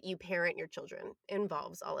way that you parent your children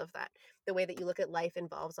involves all of that. The way that you look at life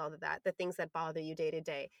involves all of that. The things that bother you day to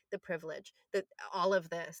day, the privilege, that all of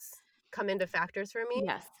this come into factors for me.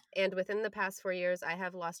 Yes. And within the past 4 years, I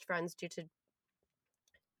have lost friends due to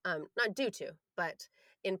not due to, but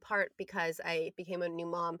in part because I became a new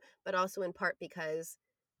mom, but also in part because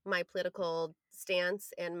my political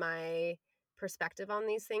stance and my perspective on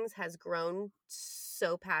these things has grown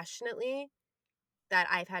so passionately that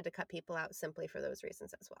I've had to cut people out simply for those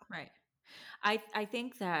reasons as well. Right. I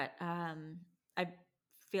think that I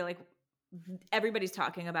feel like everybody's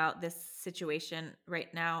talking about this situation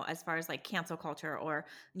right now as far as like cancel culture or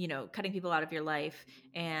cutting people out of your life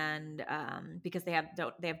and because they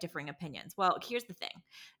have differing opinions. Well, here's the thing.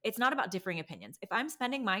 It's not about differing opinions. If I'm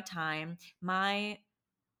spending my time,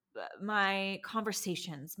 my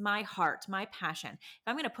conversations, my heart, my passion, if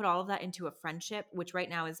I'm going to put all of that into a friendship, which right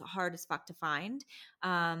now is hard as fuck to find,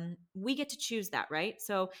 we get to choose that, right?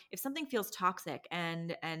 So if something feels toxic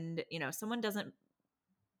and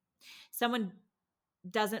someone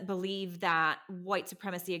doesn't believe that white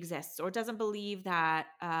supremacy exists or doesn't believe that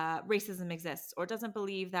racism exists or doesn't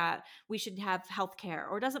believe that we should have health care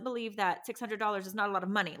or doesn't believe that $600 is not a lot of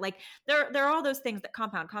money, like there are all those things that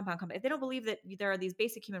compound. If they don't believe that there are these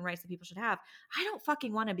basic human rights that people should have, I don't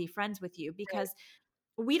fucking want to be friends with you Right. because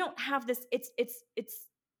we don't have this.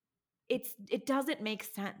 It doesn't make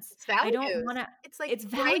sense. It's I don't values. want to. It's like, It's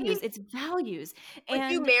right? values. It's values. Would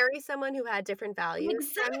you And marry someone who had different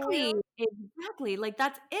values from exactly, you? exactly, like,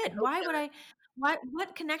 that's I it. hope Why would not. I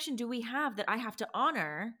what connection do we have that I have to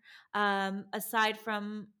honor, aside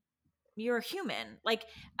from you're a human? Like,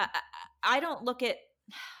 I don't look at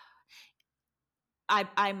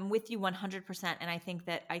I'm with you 100%. And I think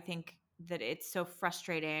that it's so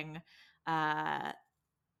frustrating to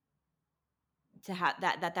have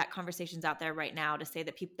that conversation's out there right now, to say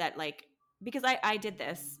that people that like, because I did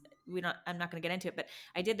this, I'm not going to get into it, but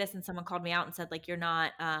I did this and someone called me out and said like, you're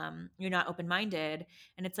not open-minded.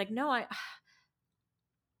 And it's like, no,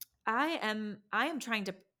 I am trying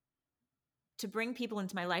to bring people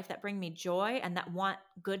into my life that bring me joy and that want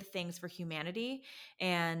good things for humanity.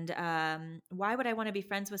 And why would I want to be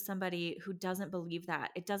friends with somebody who doesn't believe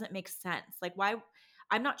that? It doesn't make sense. Like, why?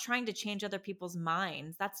 I'm not trying to change other people's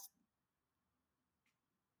minds.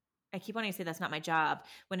 I keep wanting to say that's not my job,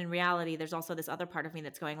 when in reality, there's also this other part of me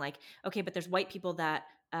that's going like, okay, but there's white people that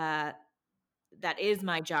is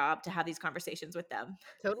my job to have these conversations with them.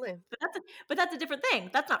 Totally. But that's a different thing.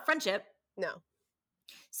 That's not friendship. No.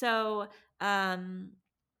 So, But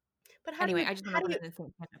how anyway, do you, I just how want do to you, put it in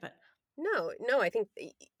the but no, I think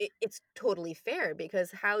it's totally fair,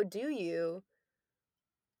 because how do you,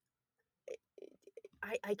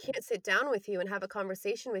 I can't sit down with you and have a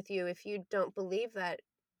conversation with you if you don't believe that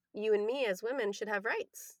you and me as women should have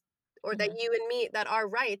rights, or that Mhm. you and me, that our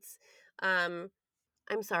rights, um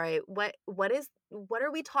I'm sorry, what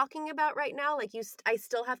are we talking about right now? Like, I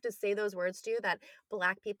still have to say those words to you, that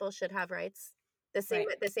black people should have rights. Right.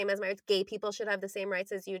 The same as my rights. Gay people should have the same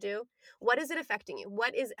rights as you do. What is it affecting you?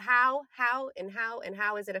 What is, how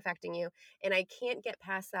is it affecting you? And I can't get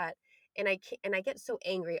past that. And I get so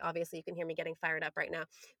angry. Obviously, you can hear me getting fired up right now.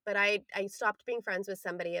 But I stopped being friends with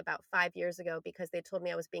somebody about 5 years ago because they told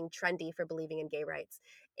me I was being trendy for believing in gay rights.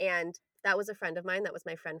 And that was a friend of mine. That was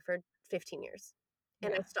my friend for 15 years.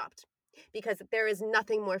 And I Yeah. stopped, because there is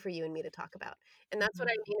nothing more for you and me to talk about. And that's what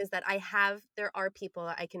I Mhm. mean, is that there are people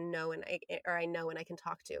that I can know, I know and I can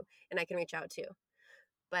talk to and I can reach out to.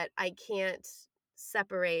 But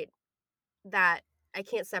separate that I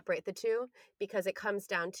can't separate the two, because it comes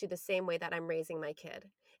down to the same way that I'm raising my kid.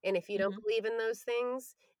 And if you don't Mhm. believe in those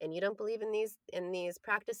things, and you don't believe in these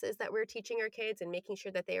practices that we're teaching our kids, and making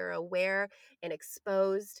sure that they are aware and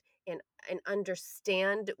exposed, and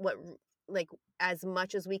understand what, like, as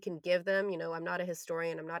much as we can give them, I'm not a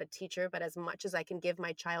historian, I'm not a teacher, but as much as I can give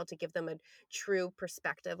my child, to give them a true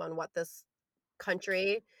perspective on what this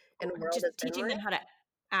country and world Just has been teaching like. them how to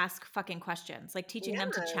ask fucking questions, like teaching them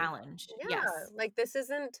to Yeah. challenge. Yeah, Yes. like, this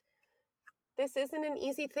isn't an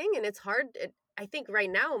easy thing, and it's hard. I think right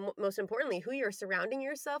now, most importantly, who you're surrounding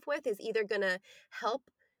yourself with is either going to help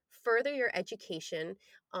further your education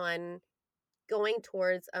on going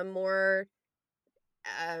towards a more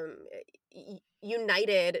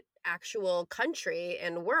united actual country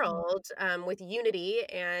and Mhm. world, with unity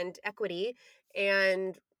and equity.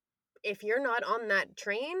 And if you're not on that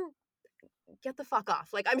train, get the fuck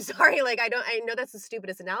off. Like, I'm sorry, like, I know that's the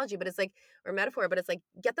stupidest analogy, but it's like, or metaphor, but it's like,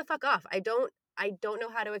 get the fuck off. I don't know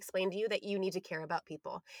how to explain to you that you need to care about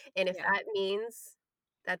people. And if Yeah. that means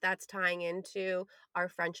that that's tying into our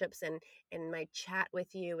friendships, and my chat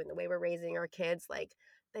with you, and the way we're raising our kids, like,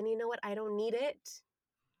 then you know what? I don't need it.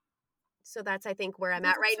 So that's, I think, where It I'm at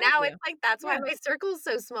doesn't right serve now. It's you. like, that's why Yeah. my circle's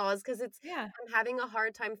so small, is because Yeah. I'm having a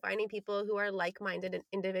hard time finding people who are like-minded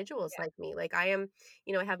individuals Yeah. like me. Like, I am,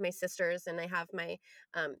 I have my sisters, and I have my,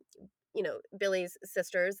 um, Billy's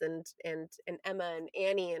sisters, and Emma and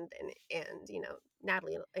Annie, and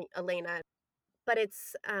Natalie, Elena. But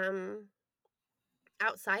it's,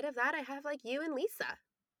 outside of that, I have like you and Lisa.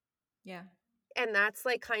 Yeah. And that's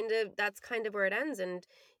kind of where it ends. And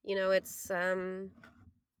it's,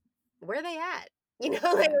 where they at? Like,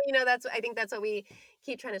 Yeah. I think that's what we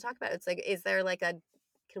keep trying to talk about. It's like, is there like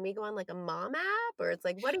can we go on like a mom app, or it's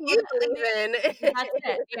like, what do Well, you and they believe in? that's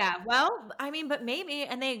it. Yeah. Well, I mean, but maybe,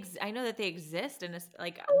 and I know that they exist, and it's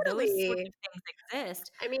like those sorts Totally. of things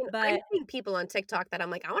exist, I mean, I'm but seeing people on TikTok that I'm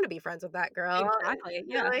like, I want to be friends with that girl. exactly.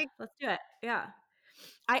 Yeah. Like, Let's do it. Yeah.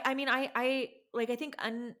 I mean, I like, I think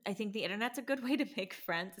the internet's a good way to make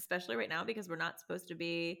friends, especially right now, because we're not supposed to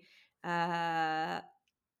be,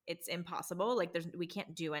 it's impossible. Like, we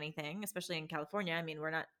can't do anything, especially in California. I mean,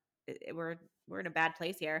 we're in a bad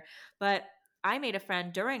place here, but I made a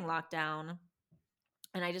friend during lockdown,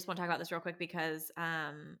 and I just want to talk about this real quick because,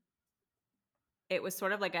 it was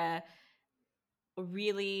sort of like a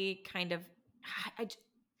really kind of,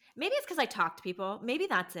 maybe it's because I talk to people. Maybe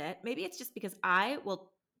that's it. Maybe it's just because I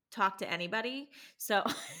will talk to anybody. So,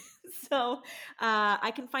 so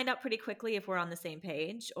I can find out pretty quickly if we're on the same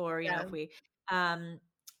page, or yeah, if we. Um,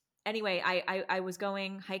 anyway, I was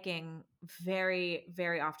going hiking very,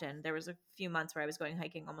 very often. There was a few months where I was going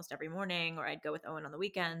hiking almost every morning, or I'd go with Owen on the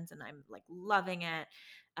weekends, and I'm like loving it.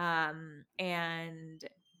 And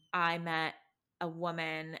I met a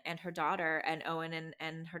woman and her daughter, and Owen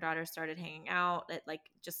and her daughter started hanging out at like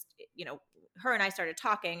just, her and I started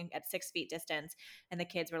talking at 6 feet distance, and the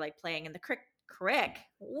kids were like playing in the creek.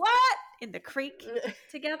 What? In the creek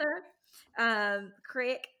together?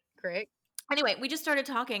 Creek. Great. Anyway, we just started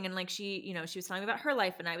talking, and like she was telling me about her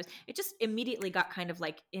life, and it just immediately got kind of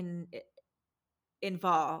like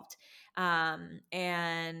involved. And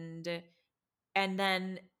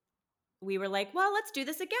then we were like, well, let's do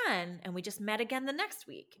this again. And we just met again the next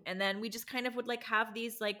week. And then we just kind of would like have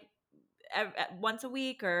these like once a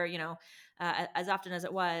week, or, as often as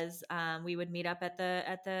it was, we would meet up at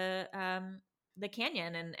the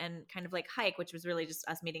canyon and kind of like hike, which was really just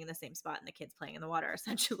us meeting in the same spot and the kids playing in the water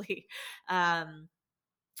essentially.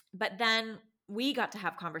 But then we got to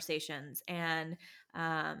have conversations, and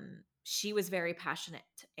she was very passionate,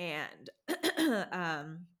 and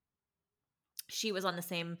she was on the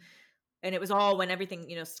same, and it was all when everything,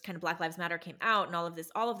 kind of Black Lives Matter came out, and all of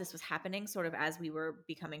this was happening sort of as we were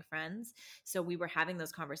becoming friends. So we were having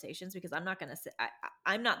those conversations, because I'm not going to sit,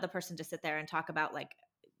 I'm not the person to sit there and talk about like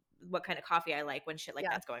what kind of coffee I like when shit like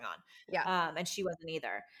that's going on. Yeah. And she wasn't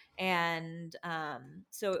either. And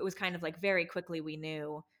so it was kind of like very quickly we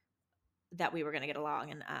knew that we were going to get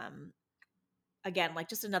along. And again, like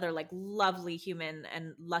just another like lovely human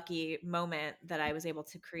and lucky moment that I was able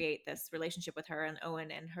to create this relationship with her. And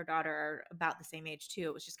Owen and her daughter are about the same age too.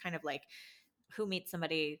 It was just kind of like, who meets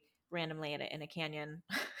somebody randomly in a canyon?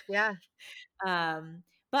 Yeah.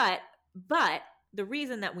 But the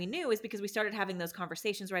reason that we knew is because we started having those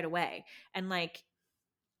conversations right away. And like,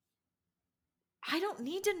 I don't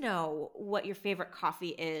need to know what your favorite coffee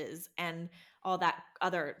is and all that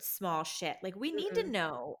other small shit. Like, we need to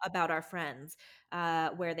know about our friends,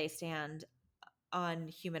 where they stand on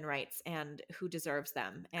human rights and who deserves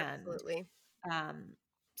them. And Absolutely.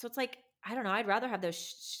 so it's like, I don't know, I'd rather have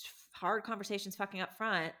those hard conversations fucking up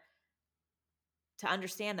front to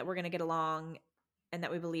understand that we're going to get along and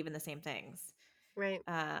that we believe in the same things. Right.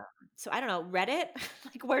 So I don't know, Reddit,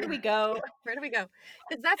 like, where do we go? Yeah, where do we go?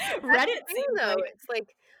 Because that's Reddit the thing, seems though. like, It's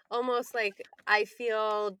like almost like I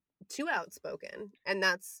feel too outspoken, and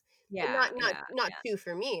that's not too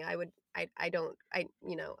for me. I don't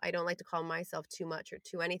I don't like to call myself too much or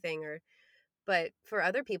too anything, or but for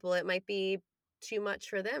other people it might be too much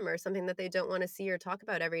for them, or something that they don't want to see or talk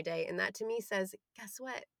about every day, and that to me says, guess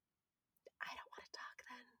what? I don't want to talk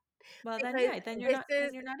then, well, then, because yeah, then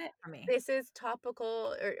this you're not it for me. is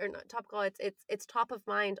topical, or not topical, it's top of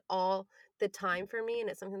mind all the time for me, and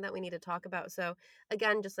it's something that we need to talk about. So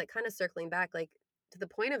again, just like kind of circling back, like to the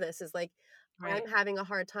point of this is like, Right. I'm having a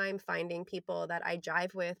hard time finding people that I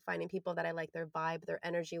jive with, finding people that I like their vibe, their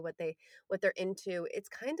energy, what they're into. It's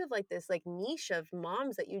kind of like this like niche of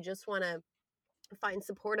moms that you just want to find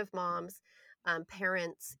supportive moms,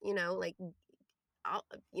 parents, like I'll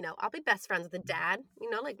be best friends with the dad,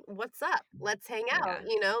 like, what's up? Let's hang out,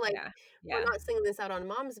 Yeah. like, Yeah. we're Yeah. not singling this out on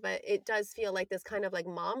moms, but it does feel like this kind of like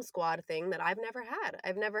mom squad thing that I've never had.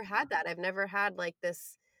 I've never had that. I've never had like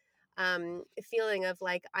this feeling of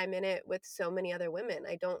like I'm in it with so many other women.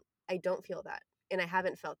 I don't feel that. And I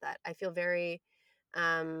haven't felt that. I feel very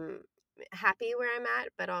um happy where I'm at,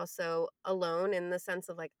 but also alone in the sense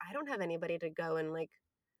of like I don't have anybody to go and like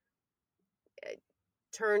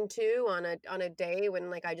turn to on a day when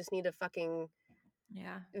like I just need to fucking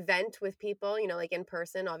Yeah. vent with people, like in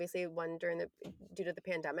person, obviously one due to the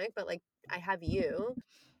pandemic, but like I have you.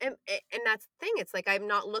 And that's the thing. It's like I'm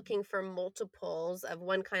not looking for multiples of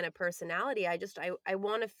one kind of personality. I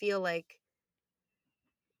want to feel like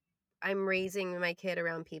I'm raising my kid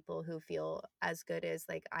around people who feel as good as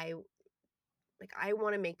I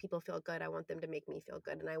want to make people feel good. I want them to make me feel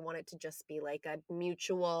good. And I want it to just be like a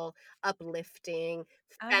mutual, uplifting,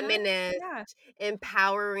 feminist, Yeah.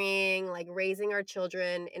 empowering, like raising our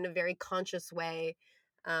children in a very conscious way.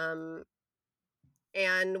 Um,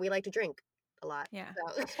 and we like to drink a lot. Yeah.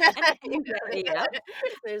 So, And yeah.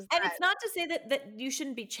 there's And that. it's not to say that you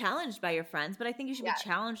shouldn't be challenged by your friends, but I think you should be Yeah,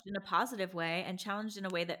 challenged in a positive way, and challenged in a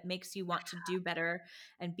way that makes you want to do better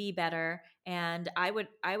and be better. And I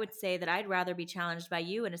would say that I'd rather be challenged by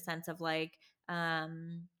you in a sense of like,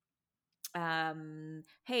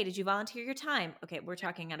 hey, did you volunteer your time? Okay, we're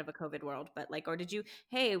talking out of a COVID world, but like, or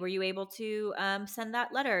hey, were you able to send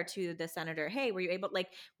that letter to the senator? Hey, were you able, like,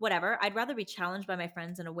 whatever. I'd rather be challenged by my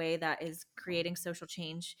friends in a way that is creating social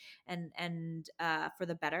change and for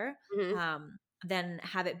the better, hmm than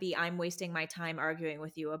have it be I'm wasting my time arguing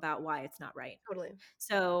with you about why it's not right. totally.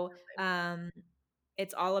 So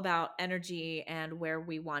it's all about energy and where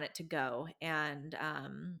we want it to go. And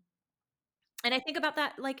I think about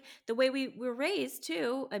that, like the way we were raised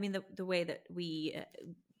too. I mean, the way that we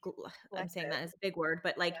I'm saying that Collective. as a big word,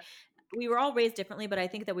 but like we were all raised differently, but I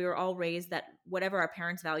think that we were all raised that whatever our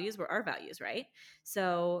parents' values were our values, right?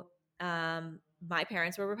 So my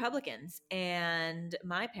parents were Republicans and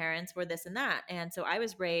my parents were this and that. And so I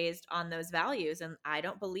was raised on those values and I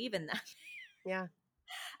don't believe in that. Yeah.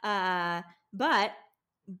 But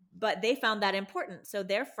they found that important. So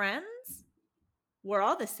their friends were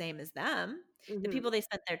all the same as them. The Mhm. people they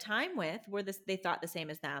spent their time with were they thought the same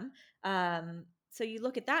as them. So you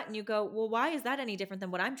look at that and you go, well, why is that any different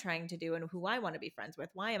than what I'm trying to do and who I want to be friends with?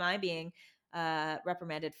 Why am I being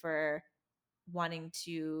reprimanded for wanting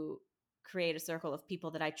to create a circle of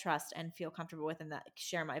people that I trust and feel comfortable with and that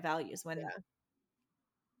share my values when Yeah.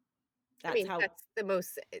 I that's mean, how that's the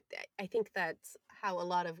most I think that's how a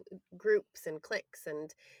lot of groups and cliques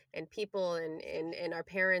and people and our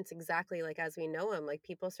parents exactly like as we know them, like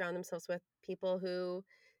people surround themselves with people who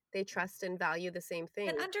they trust and value the same and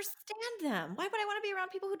things. understand them. Why would I want to be around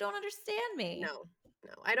people who don't understand me? No.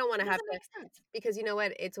 No. I don't want It to have doesn't to make sense. because you know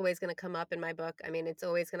what? It's always going to come up in my book. I mean, it's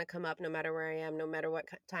always going to come up no matter where I am, no matter what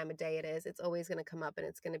time of day it is. It's always going to come up and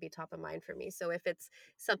it's going to be top of mind for me. So if it's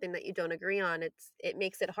something that you don't agree on, it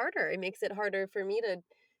makes it harder. It makes it harder for me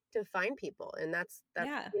to find people. And that's,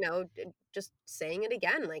 Yeah. just saying it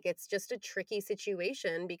again, like it's just a tricky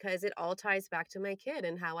situation because it all ties back to my kid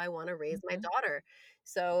and how I want to raise my Mhm. daughter.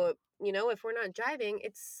 So, if we're not jiving,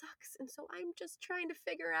 it sucks. And so I'm just trying to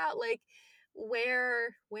figure out like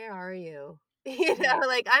where are you? Right.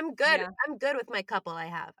 Like Yeah. I'm good with my couple I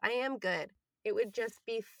have. I am good. It would just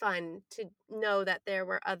be fun to know that there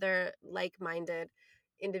were other like-minded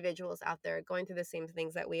individuals out there going through the same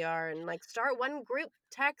things that we are and like start one group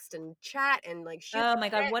text and chat and like shoot Oh the my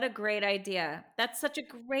God, shit. what a great idea. That's such a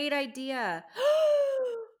great idea.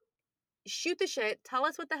 Shoot the shit, tell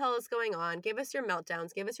us what the hell is going on, give us your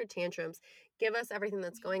meltdowns, give us your tantrums, give us everything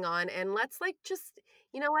that's going on and let's like just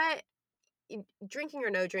you know what drinking or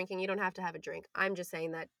no drinking, you don't have to have a drink. I'm just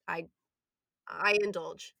saying that I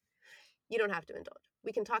indulge. You don't have to indulge.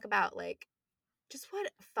 We can talk about like just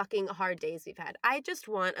what fucking hard days we've had. I just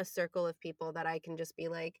want a circle of people that I can just be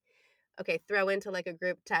like, okay, throw into like a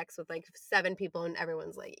group text with like 7 people and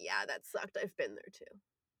everyone's like, yeah, that sucked. I've been there too.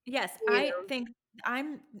 Yes, You I know? think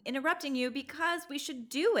I'm interrupting you because we should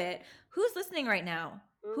do it. Who's listening right now?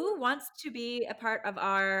 Mhm. Who wants to be a part of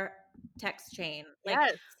our text chain? Like,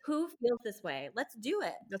 Yes, who feels this way? Let's do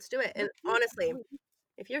it. let's do it. And Let's do honestly, it.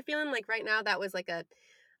 if you're feeling like right now that was like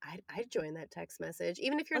I'd join that text message.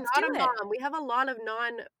 Even if you're Let's not do a it. mom, we have a lot of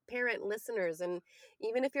non-parent listeners. And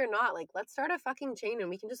even if you're not, like, let's start a fucking chain and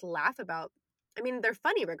we can just laugh about. I mean, they're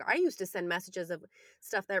funny. I used to send messages of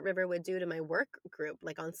stuff that River would do to my work group,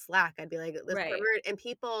 like on Slack. I'd be like, this Right. River, and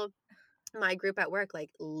people, my group at work, like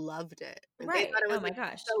loved it. Like, they Right. thought it Oh was my like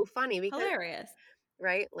gosh. so funny because, Hilarious.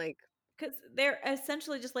 right? Like, Because they're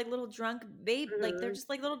essentially just like little drunk like they're mhm, just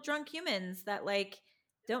like little drunk humans that like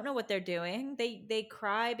don't know what they're doing. They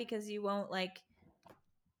cry because you won't like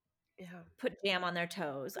yeah. put jam on their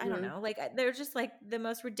toes. I don't Hmm. know. Like they're just like the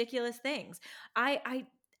most ridiculous things. I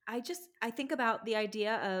think about the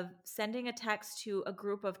idea of sending a text to a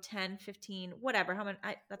group of 10, 15, whatever, how many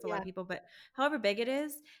that's a lot Yeah, of people, but however big it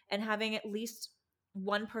is and having at least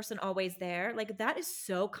one person always there. Like that is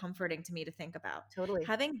so comforting to me to think about. totally.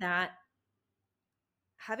 Having that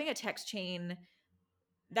having a text chain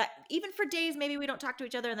that even for days maybe we don't talk to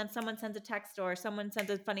each other and then someone sends a text or someone sends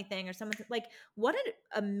a funny thing or someone like what an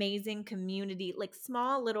amazing community like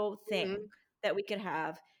small little thing Hmm. that we could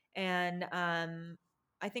have and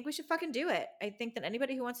I think we should fucking do it. I think that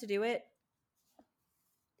anybody who wants to do it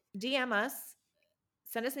DM us,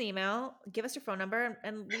 send us an email, give us your phone number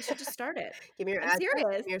and we should just start it. Give me your I'm address,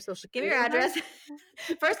 serious. give me your social Give me your security number.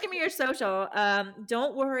 address. First, give me your social.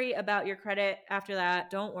 Don't worry about your credit after that.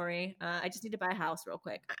 Don't worry. I just need to buy a house real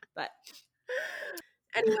quick. But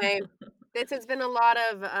Anyway, this has been a lot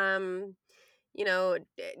of I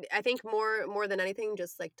think more than anything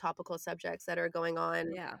just like topical subjects that are going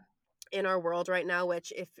on yeah. in our world right now,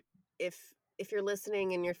 which if if you're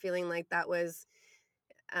listening and you're feeling like that was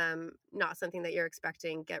not something that you're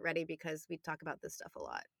expecting, get ready because we talk about this stuff a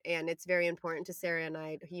lot and it's very important to Sarah and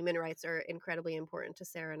I. Human rights are incredibly important to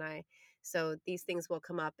Sarah and I, so these things will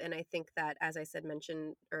come up. And I think that, as I said,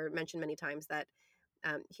 mentioned many times, that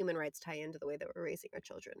human rights tie into the way that we're raising our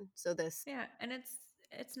children. So this Yeah, and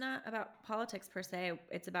it's not about politics per se.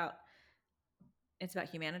 It's about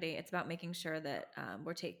humanity. It's about making sure that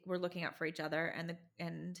we're looking out for each other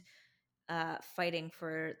and fighting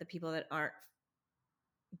for the people that aren't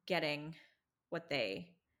getting what they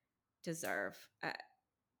deserve.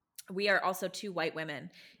 We are also two white women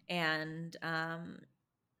and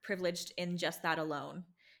privileged in just that alone.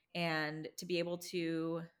 and to be able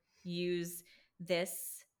to use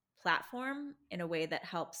this platform in a way that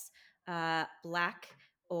helps Black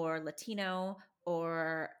or Latino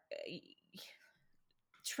or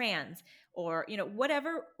trans or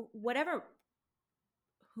whatever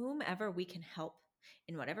whomever we can help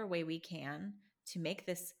in whatever way we can to make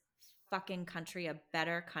this fucking country a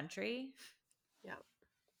better country. Yeah.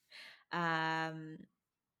 Um,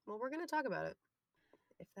 Well, we're gonna talk about it.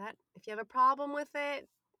 If you have a problem with it,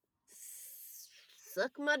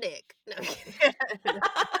 suck my dick. No, I'm kidding.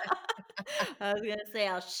 I was gonna say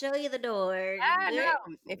I'll show you the door. No.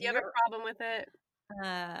 If you have a problem with it, we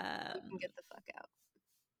can get the fuck out.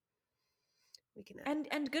 We can.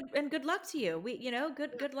 And good luck to you.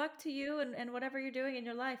 Good luck to you and whatever you're doing in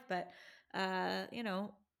your life. But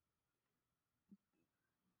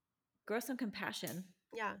grow some compassion.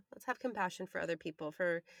 Yeah, let's have compassion for other people,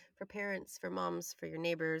 for parents, for moms, for your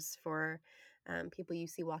neighbors, for people you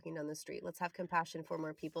see walking down the street. Let's have compassion for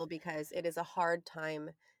more people because it is a hard time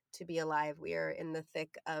to be alive. We are in the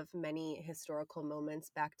thick of many historical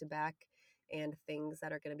moments back to back and things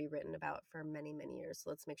that are going to be written about for many, many years. So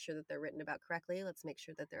let's make sure that they're written about correctly. Let's make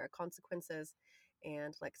sure that there are consequences,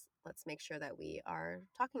 and let's make sure that we are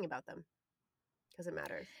talking about them because it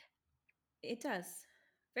matters. It does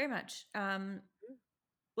very much.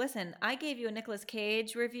 Listen, I gave you a Nicolas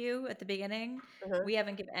Cage review at the beginning. We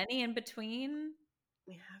haven't given any in between.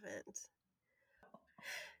 We haven't.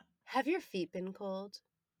 Have your feet been cold?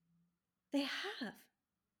 They have.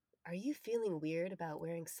 Are you feeling weird about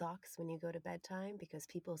wearing socks when you go to bedtime? Because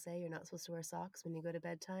people say you're not supposed to wear socks when you go to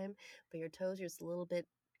bedtime, but your toes are just a little bit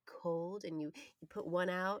cold and you put one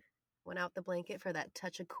out the blanket for that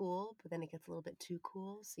touch of cool, but then it gets a little bit too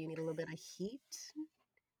cool, so you need a little bit of heat.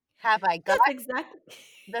 Have I got That's exactly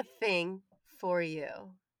the thing for you?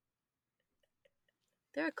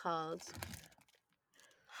 They're called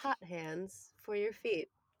hot hands for your feet.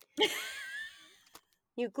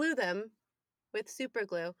 You glue them with super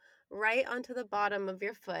glue right onto the bottom of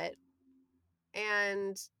your foot,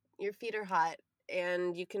 and your feet are hot,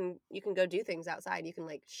 and you can go do things outside. You can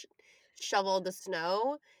like shovel the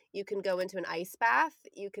snow. You can go into an ice bath.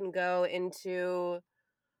 You can go into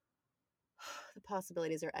the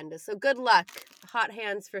possibilities are endless. So good luck. Hot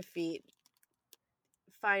hands for feet.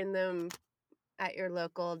 Find them at your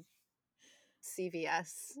local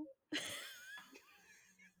CVS.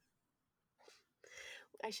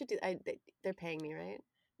 I should do. They're paying me, right?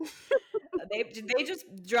 they just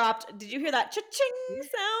dropped. Did you hear that cha-ching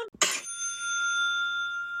sound?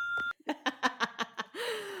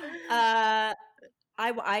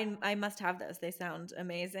 I must have those. They sound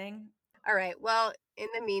amazing. All right. Well, in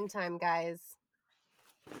the meantime, guys,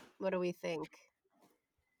 what do we think?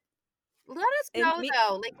 Let us know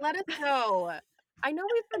though. Like, let us know. I know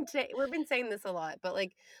we've been saying this a lot, but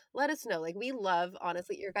like, let us know. Like, we love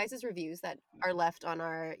honestly your guys' reviews that are left on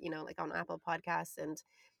our, like on Apple Podcasts, and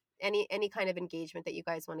any kind of engagement that you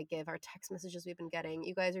guys want to give. Our text messages we've been getting.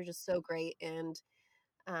 You guys are just so great, and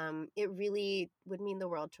it really would mean the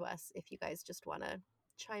world to us if you guys just want to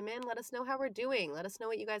chime in. Let us know how we're doing. Let us know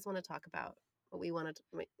what you guys want to talk about. What you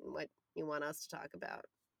want us to talk about.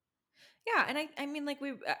 Yeah, and I mean, like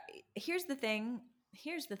here's the thing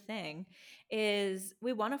is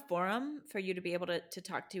we want a forum for you to be able to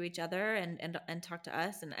talk to each other and talk to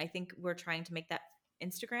us, and I think we're trying to make that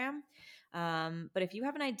Instagram. But if you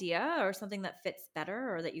have an idea or something that fits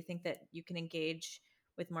better, or that you think that you can engage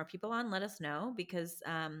with more people on, let us know, because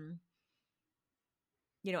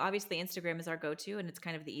obviously Instagram is our go-to and it's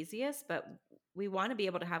kind of the easiest, but we want to be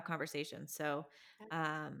able to have conversations. So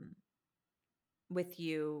with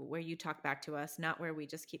you, where you talk back to us, not where we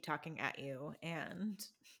just keep talking at you and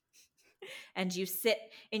you sit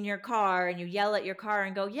in your car and you yell at your car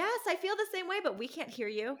and go, yes, I feel the same way, but we can't hear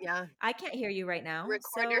you. Yeah. I can't hear you right now.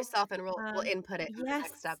 Record yourself and we'll input it in the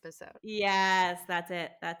next episode. Yes, that's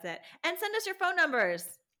it. And send us your phone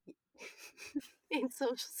numbers. In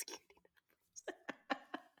Social Security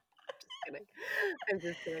numbers. I'm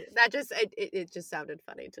just kidding. That just it just sounded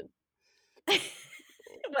funny to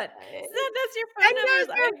What? Send us your phone numbers.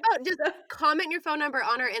 Just comment your phone number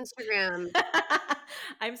on our Instagram.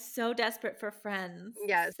 I'm so desperate for friends.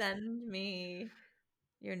 Yes. Send me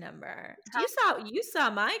your number. You saw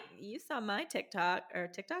my TikTok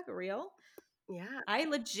reel. Yeah. I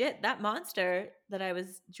legit, that monster that I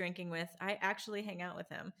was drinking with, I actually hang out with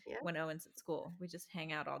him when Owen's at school. We just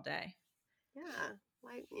hang out all day. Yeah.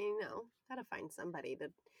 Like, gotta find somebody to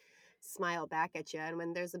smile back at you. And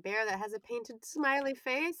when there's a bear that has a painted smiley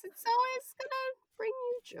face, it's always gonna bring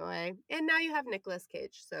you joy. And now you have Nicolas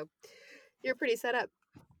Cage, so you're pretty set up.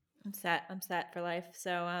 I'm set for life.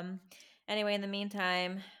 So anyway, in the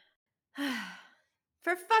meantime,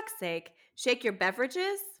 For fuck's sake, shake your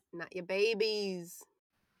beverages. Not your babies.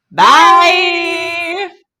 Bye!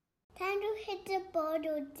 Time to hit the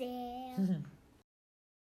bottle, dear.